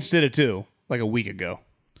the Saints did it too, like a week ago,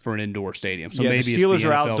 for an indoor stadium. So maybe the Steelers it's the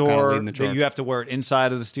are NFL outdoor. Kind of you have to wear it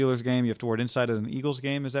inside of the Steelers game. You have to wear it inside of an Eagles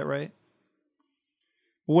game. Is that right?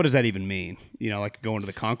 What does that even mean? Like going to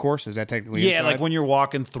the concourse? Is that technically inside? Like when you're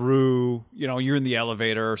walking through, you're in the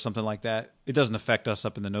elevator or something like that. It doesn't affect us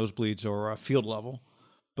up in the nosebleeds or field level.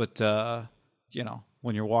 But,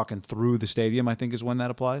 when you're walking through the stadium, I think is when that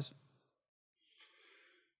applies.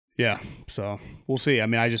 Yeah, so we'll see.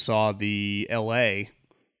 I just saw the L.A.,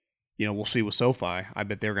 we'll see with SoFi. I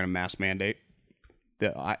bet they're going to mask mandate.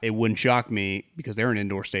 It wouldn't shock me because they're an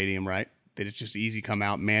indoor stadium, right? That it's just easy come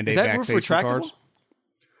out, mandate vaccination cards.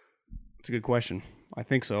 It's a good question. I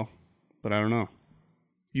think so, but I don't know.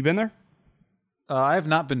 You been there? I have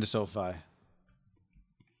not been to SoFi.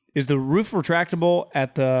 Is the roof retractable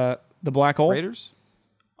at the black hole? Raiders?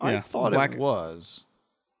 Yeah, I thought it was.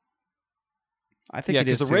 I think it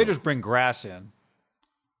is because the Raiders bring grass in.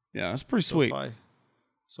 Yeah, that's pretty sweet.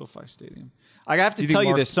 SoFi Stadium. I have to tell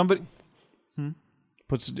you this. Somebody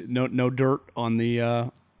puts no dirt on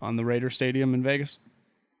the Raider Stadium in Vegas.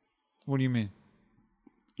 What do you mean?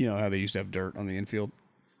 You know how they used to have dirt on the infield?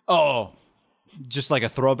 Oh, just like a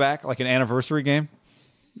throwback, like an anniversary game?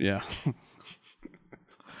 Yeah.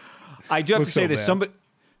 I do have to say this.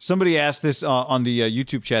 Somebody asked this on the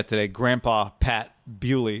YouTube chat today, Grandpa Pat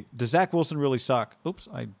Bewley. Does Zach Wilson really suck? Oops,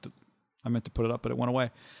 I meant to put it up, but it went away.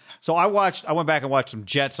 So I went back and watched some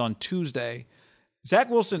Jets on Tuesday. Zach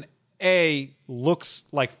Wilson, looks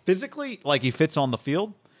like physically like he fits on the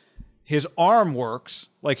field. His arm works.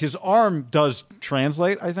 Like his arm does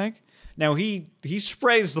translate, I think. Now he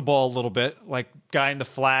sprays the ball a little bit, like guy in the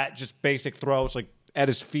flat, just basic throws, like at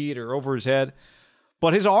his feet or over his head.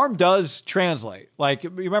 But his arm does translate. Like, you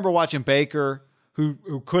remember watching Baker,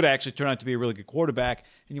 who could actually turn out to be a really good quarterback,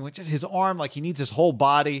 and you went, just his arm, like he needs his whole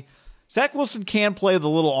body. Zach Wilson can play the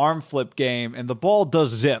little arm flip game, and the ball does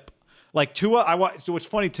zip. Like Tua, so it's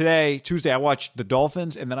funny Tuesday, I watched the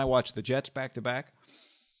Dolphins, and then I watched the Jets back-to-back.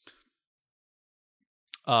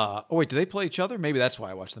 Did they play each other? Maybe that's why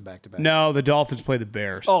I watched them back-to-back. No, the Dolphins play the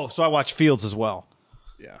Bears. Oh, so I watched Fields as well.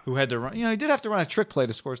 Yeah. Who had to run. He did have to run a trick play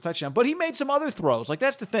to score his touchdown, but he made some other throws. Like,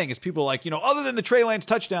 that's the thing, is people like, other than the Trey Lance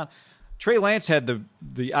touchdown, Trey Lance had the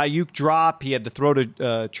Ayuk drop. He had the throw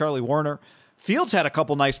to Charlie Warner. Fields had a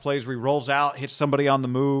couple nice plays where he rolls out, hits somebody on the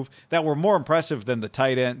move that were more impressive than the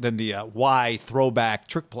tight end, than the Y throwback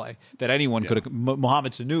trick play that anyone could have.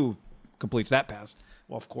 Mohamed Sanu completes that pass.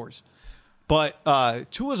 Well, of course.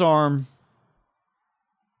 But Tua's arm,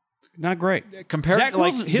 not great. Compared Zach to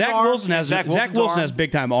like Wilson, his Zach arm, Wilson has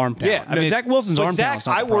big time arm talent. Yeah, Zach Wilson's arm talent.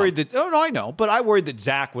 I worried that. Oh no, I know, but I worried that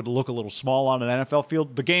Zach would look a little small on an NFL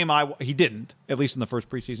field. The game he didn't, at least in the first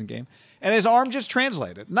preseason game, and his arm just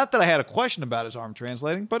translated. Not that I had a question about his arm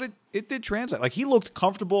translating, but it did translate. Like, he looked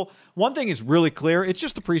comfortable. One thing is really clear: it's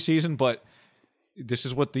just the preseason, but this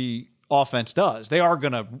is what the offense does. They are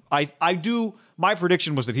gonna. My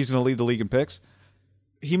prediction was that he's going to lead the league in picks.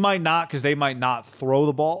 He might not, because they might not throw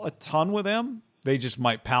the ball a ton with him. They just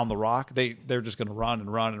might pound the rock. They're just going to run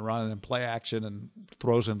and run and run, and then play action and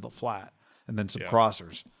throws into the flat, and then some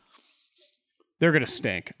crossers. They're going to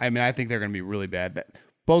stink. I mean, I think they're going to be really bad.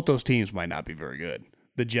 Both those teams might not be very good,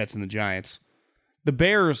 the Jets and the Giants. The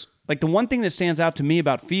Bears, like, the one thing that stands out to me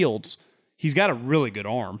about Fields, he's got a really good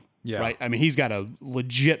arm. Yeah. Right? I mean, he's got a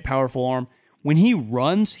legit powerful arm. When he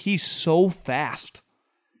runs, he's so fast.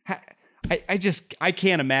 I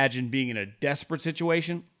can't imagine being in a desperate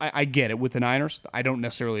situation. I get it with the Niners. I don't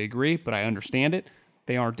necessarily agree, but I understand it.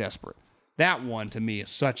 They aren't desperate. That one, to me,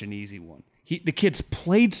 is such an easy one. The kid's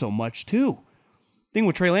played so much, too. The thing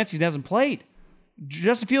with Trey Lance, he hasn't played.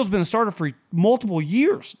 Justin Fields has been a starter for multiple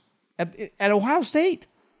years at Ohio State.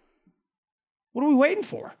 What are we waiting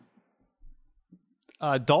for?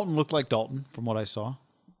 Dalton looked like Dalton, from what I saw.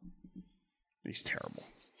 He's terrible.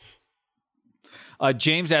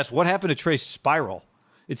 James asked, what happened to Trey's spiral?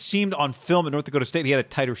 It seemed on film at North Dakota State he had a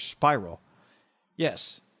tighter spiral.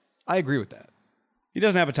 Yes, I agree with that. He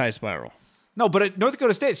doesn't have a tight spiral. No, but at North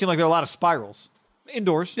Dakota State, it seemed like there were a lot of spirals.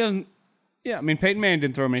 Indoors. He doesn't. Yeah, I mean, Peyton Manning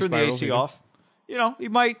didn't throw many spirals. Turn the AC off. He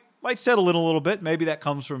might settle in a little bit. Maybe that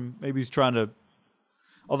comes from, maybe he's trying to,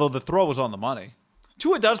 although the throw was on the money.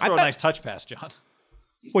 Tua does throw a nice touch pass, John.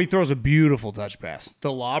 Well, he throws a beautiful touch pass.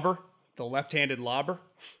 The lobber, the left-handed lobber.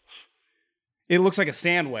 It looks like a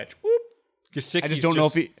sand wedge. Whoop. I just don't know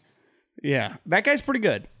if he... Yeah, that guy's pretty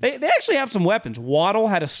good. They actually have some weapons. Waddle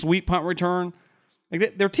had a sweet punt return.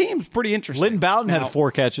 Like, their team's pretty interesting. Lynn Bowden had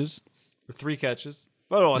 4 catches. Or 3 catches.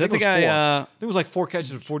 Oh, I think it was 4. I think it was like 4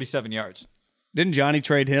 catches and 47 yards. Didn't Johnny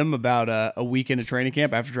trade him about a week into training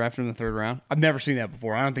camp after drafting him in the 3rd round? I've never seen that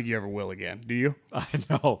before. I don't think you ever will again. Do you? I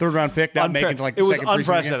know. 3rd round pick, not making like the second preseason. It was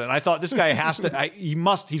unprecedented. I thought this guy has to.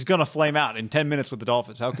 He's going to flame out in 10 minutes with the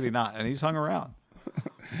Dolphins. How could he not? And he's hung around.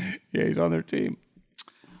 Yeah, he's on their team.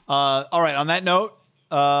 All right. On that note,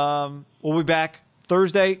 we'll be back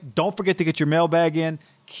Thursday. Don't forget to get your mailbag in.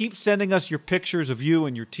 Keep sending us your pictures of you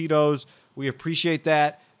and your Tito's. We appreciate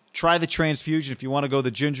that. Try the transfusion if you want to go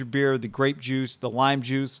the ginger beer, the grape juice, the lime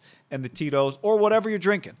juice, and the Tito's, or whatever you're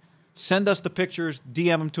drinking. Send us the pictures,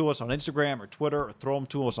 DM them to us on Instagram or Twitter, or throw them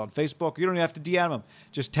to us on Facebook. You don't even have to DM them.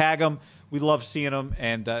 Just tag them. We love seeing them,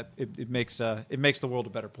 and it makes the world a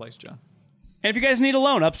better place, John. And if you guys need a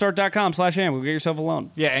loan, upstart.com/am. We'll get yourself a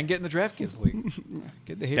loan. Yeah, and get in the DraftKids League.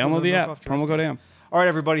 Download the app. Promo code AM. All right,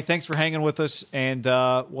 everybody. Thanks for hanging with us, and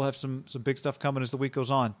we'll have some big stuff coming as the week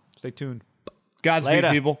goes on. Stay tuned. Godspeed,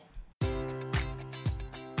 people.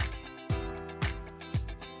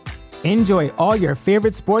 Enjoy all your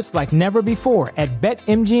favorite sports like never before at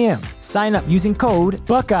BetMGM. Sign up using code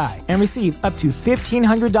Buckeye and receive up to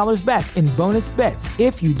 $1,500 back in bonus bets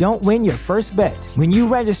if you don't win your first bet. When you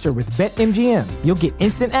register with BetMGM, you'll get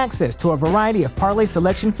instant access to a variety of parlay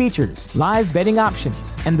selection features, live betting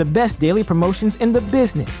options, and the best daily promotions in the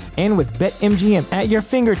business. And with BetMGM at your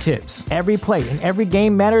fingertips, every play and every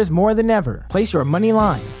game matters more than ever. Place your money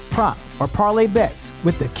line, prop, or parlay bets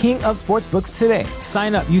with the king of sportsbooks today.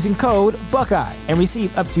 Sign up using code Buckeye and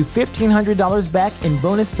receive up to $1,500 back in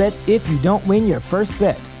bonus bets if you don't win your first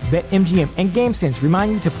bet. BetMGM and GameSense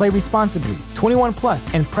remind you to play responsibly. 21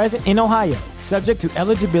 plus and present in Ohio, subject to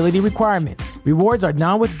eligibility requirements. Rewards are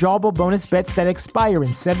non-withdrawable bonus bets that expire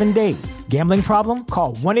in 7 days. Gambling problem?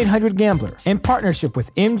 Call 1-800-GAMBLER in partnership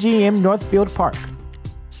with MGM Northfield Park.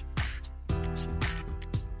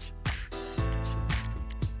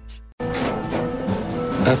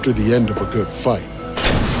 After the end of a good fight,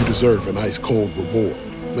 you deserve an ice-cold reward.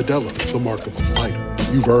 Modelo is the mark of a fighter.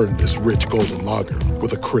 You've earned this rich golden lager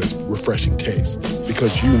with a crisp, refreshing taste.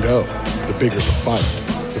 Because you know, the bigger the fight,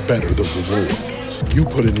 the better the reward. You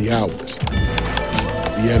put in the hours,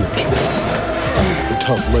 the energy, the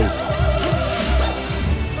tough labor.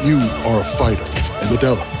 You are a fighter, and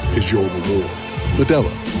Modelo is your reward.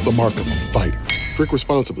 Modelo, the mark of a fighter. Drink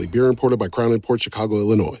responsibly. Beer imported by Crown Imports, Chicago,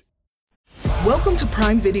 Illinois. Welcome to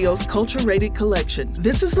Prime Video's Culture-Rated Collection.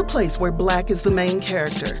 This is the place where Black is the main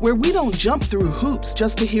character, where we don't jump through hoops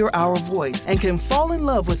just to hear our voice, and can fall in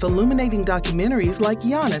love with illuminating documentaries like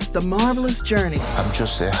Giannis, The Marvelous Journey. I'm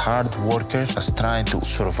just a hard worker that's trying to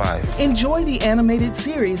survive. Enjoy the animated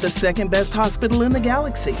series, The Second Best Hospital in the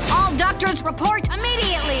Galaxy. All doctors report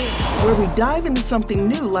immediately. Where we dive into something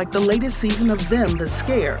new like the latest season of Them, The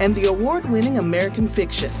Scare, and the award-winning American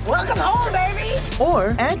Fiction. Welcome home, baby.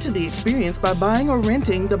 Or add to the experience by buying or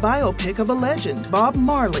renting the biopic of a legend, Bob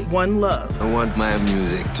Marley, One Love. I want my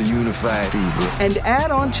music to unify people. And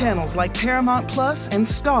add on channels like Paramount Plus and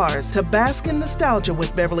Stars to bask in nostalgia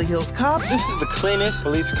with Beverly Hills Cop. This is the cleanest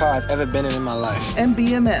police car I've ever been in my life. And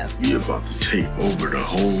BMF. You're about to take over the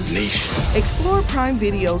whole nation. Explore Prime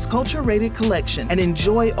Video's Culture-Rated Collection and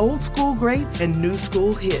enjoy old school greats and new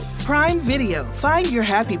school hits. Prime Video. Find your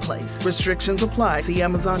happy place. Restrictions apply. See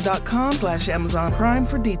Amazon.com/Amazon Prime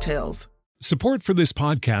for details. Support for this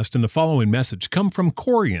podcast and the following message come from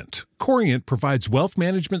Corient. Corient provides wealth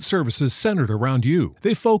management services centered around you.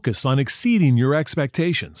 They focus on exceeding your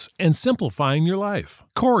expectations and simplifying your life.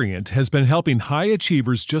 Corient has been helping high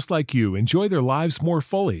achievers just like you enjoy their lives more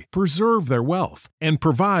fully, preserve their wealth, and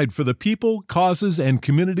provide for the people, causes, and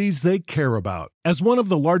communities they care about. As one of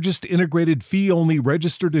the largest integrated fee-only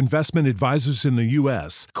registered investment advisors in the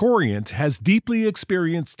U.S., Corient has deeply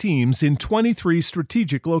experienced teams in 23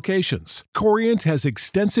 strategic locations. Corient has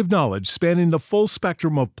extensive knowledge spanning the full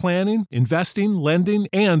spectrum of planning, investing, lending,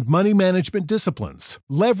 and money management disciplines.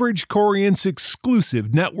 Leverage Corient's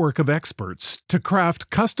exclusive network of experts to craft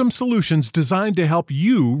custom solutions designed to help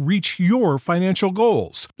you reach your financial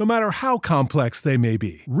goals, no matter how complex they may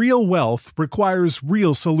be. Real wealth requires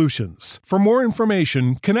real solutions. For more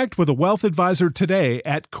information, connect with a wealth advisor today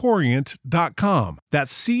at Corient.com.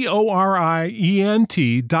 That's Corient.com.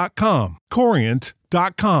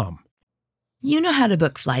 Corient.com. You know how to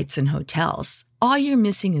book flights and hotels. All you're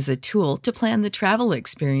missing is a tool to plan the travel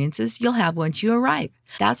experiences you'll have once you arrive.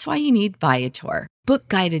 That's why you need Viator. Book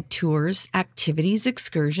guided tours, activities,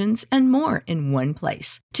 excursions, and more in one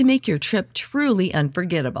place to make your trip truly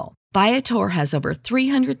unforgettable. Viator has over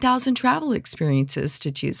 300,000 travel experiences to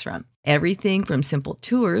choose from. Everything from simple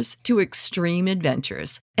tours to extreme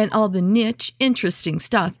adventures and all the niche, interesting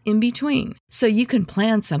stuff in between. So you can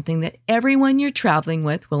plan something that everyone you're traveling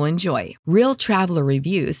with will enjoy. Real traveler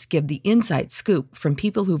reviews give the inside scoop from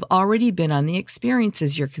people who've already been on the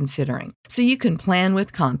experiences you're considering. So you can plan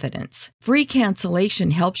with confidence. Free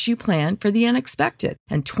cancellation helps you plan for the unexpected.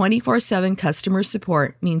 And 24/7 customer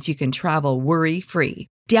support means you can travel worry-free.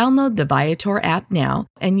 Download the Viator app now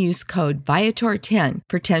and use code Viator10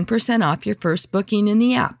 for 10% off your first booking in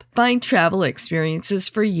the app. Find travel experiences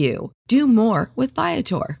for you. Do more with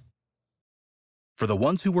Viator. For the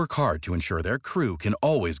ones who work hard to ensure their crew can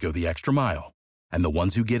always go the extra mile, and the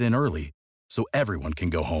ones who get in early so everyone can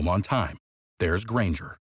go home on time, there's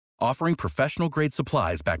Grainger, offering professional-grade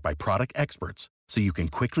supplies backed by product experts so you can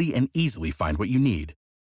quickly and easily find what you need.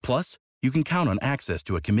 Plus, you can count on access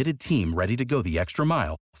to a committed team ready to go the extra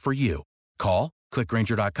mile for you. Call, click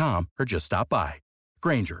Grainger.com, or just stop by.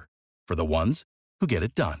 Grainger, for the ones who get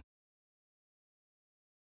it done.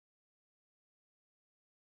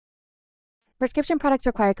 Prescription products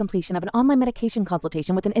require completion of an online medication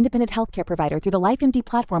consultation with an independent healthcare provider through the LifeMD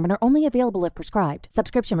platform and are only available if prescribed.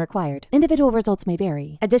 Subscription required. Individual results may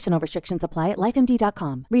vary. Additional restrictions apply at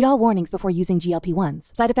lifemd.com. Read all warnings before using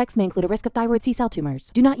GLP-1s. Side effects may include a risk of thyroid C-cell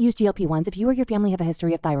tumors. Do not use GLP-1s if you or your family have a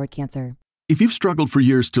history of thyroid cancer. If you've struggled for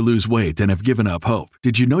years to lose weight and have given up hope,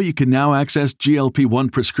 did you know you can now access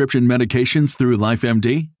GLP-1 prescription medications through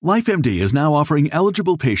LifeMD? LifeMD is now offering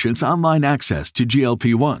eligible patients online access to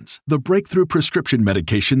GLP-1s, the breakthrough prescription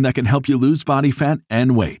medication that can help you lose body fat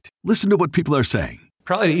and weight. Listen to what people are saying.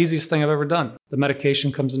 Probably the easiest thing I've ever done. The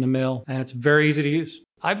medication comes in the mail, and it's very easy to use.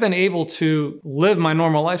 I've been able to live my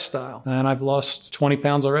normal lifestyle, and I've lost 20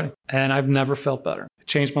 pounds already, and I've never felt better. It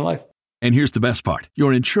changed my life. And here's the best part.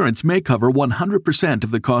 Your insurance may cover 100%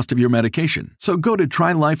 of the cost of your medication. So go to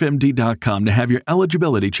TryLifeMD.com to have your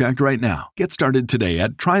eligibility checked right now. Get started today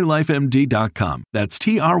at TryLifeMD.com. That's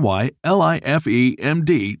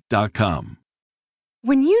TryLifeMD.com.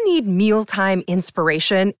 When you need mealtime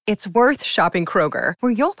inspiration, it's worth shopping Kroger,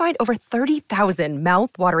 where you'll find over 30,000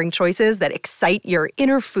 mouth-watering choices that excite your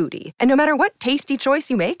inner foodie. And no matter what tasty choice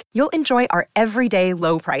you make, you'll enjoy our everyday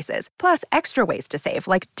low prices, plus extra ways to save,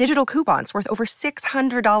 like digital coupons worth over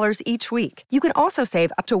 $600 each week. You can also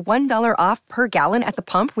save up to $1 off per gallon at the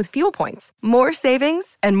pump with fuel points. More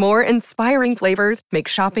savings and more inspiring flavors make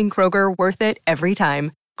shopping Kroger worth it every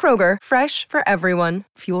time. Kroger, fresh for everyone.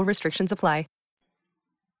 Fuel restrictions apply.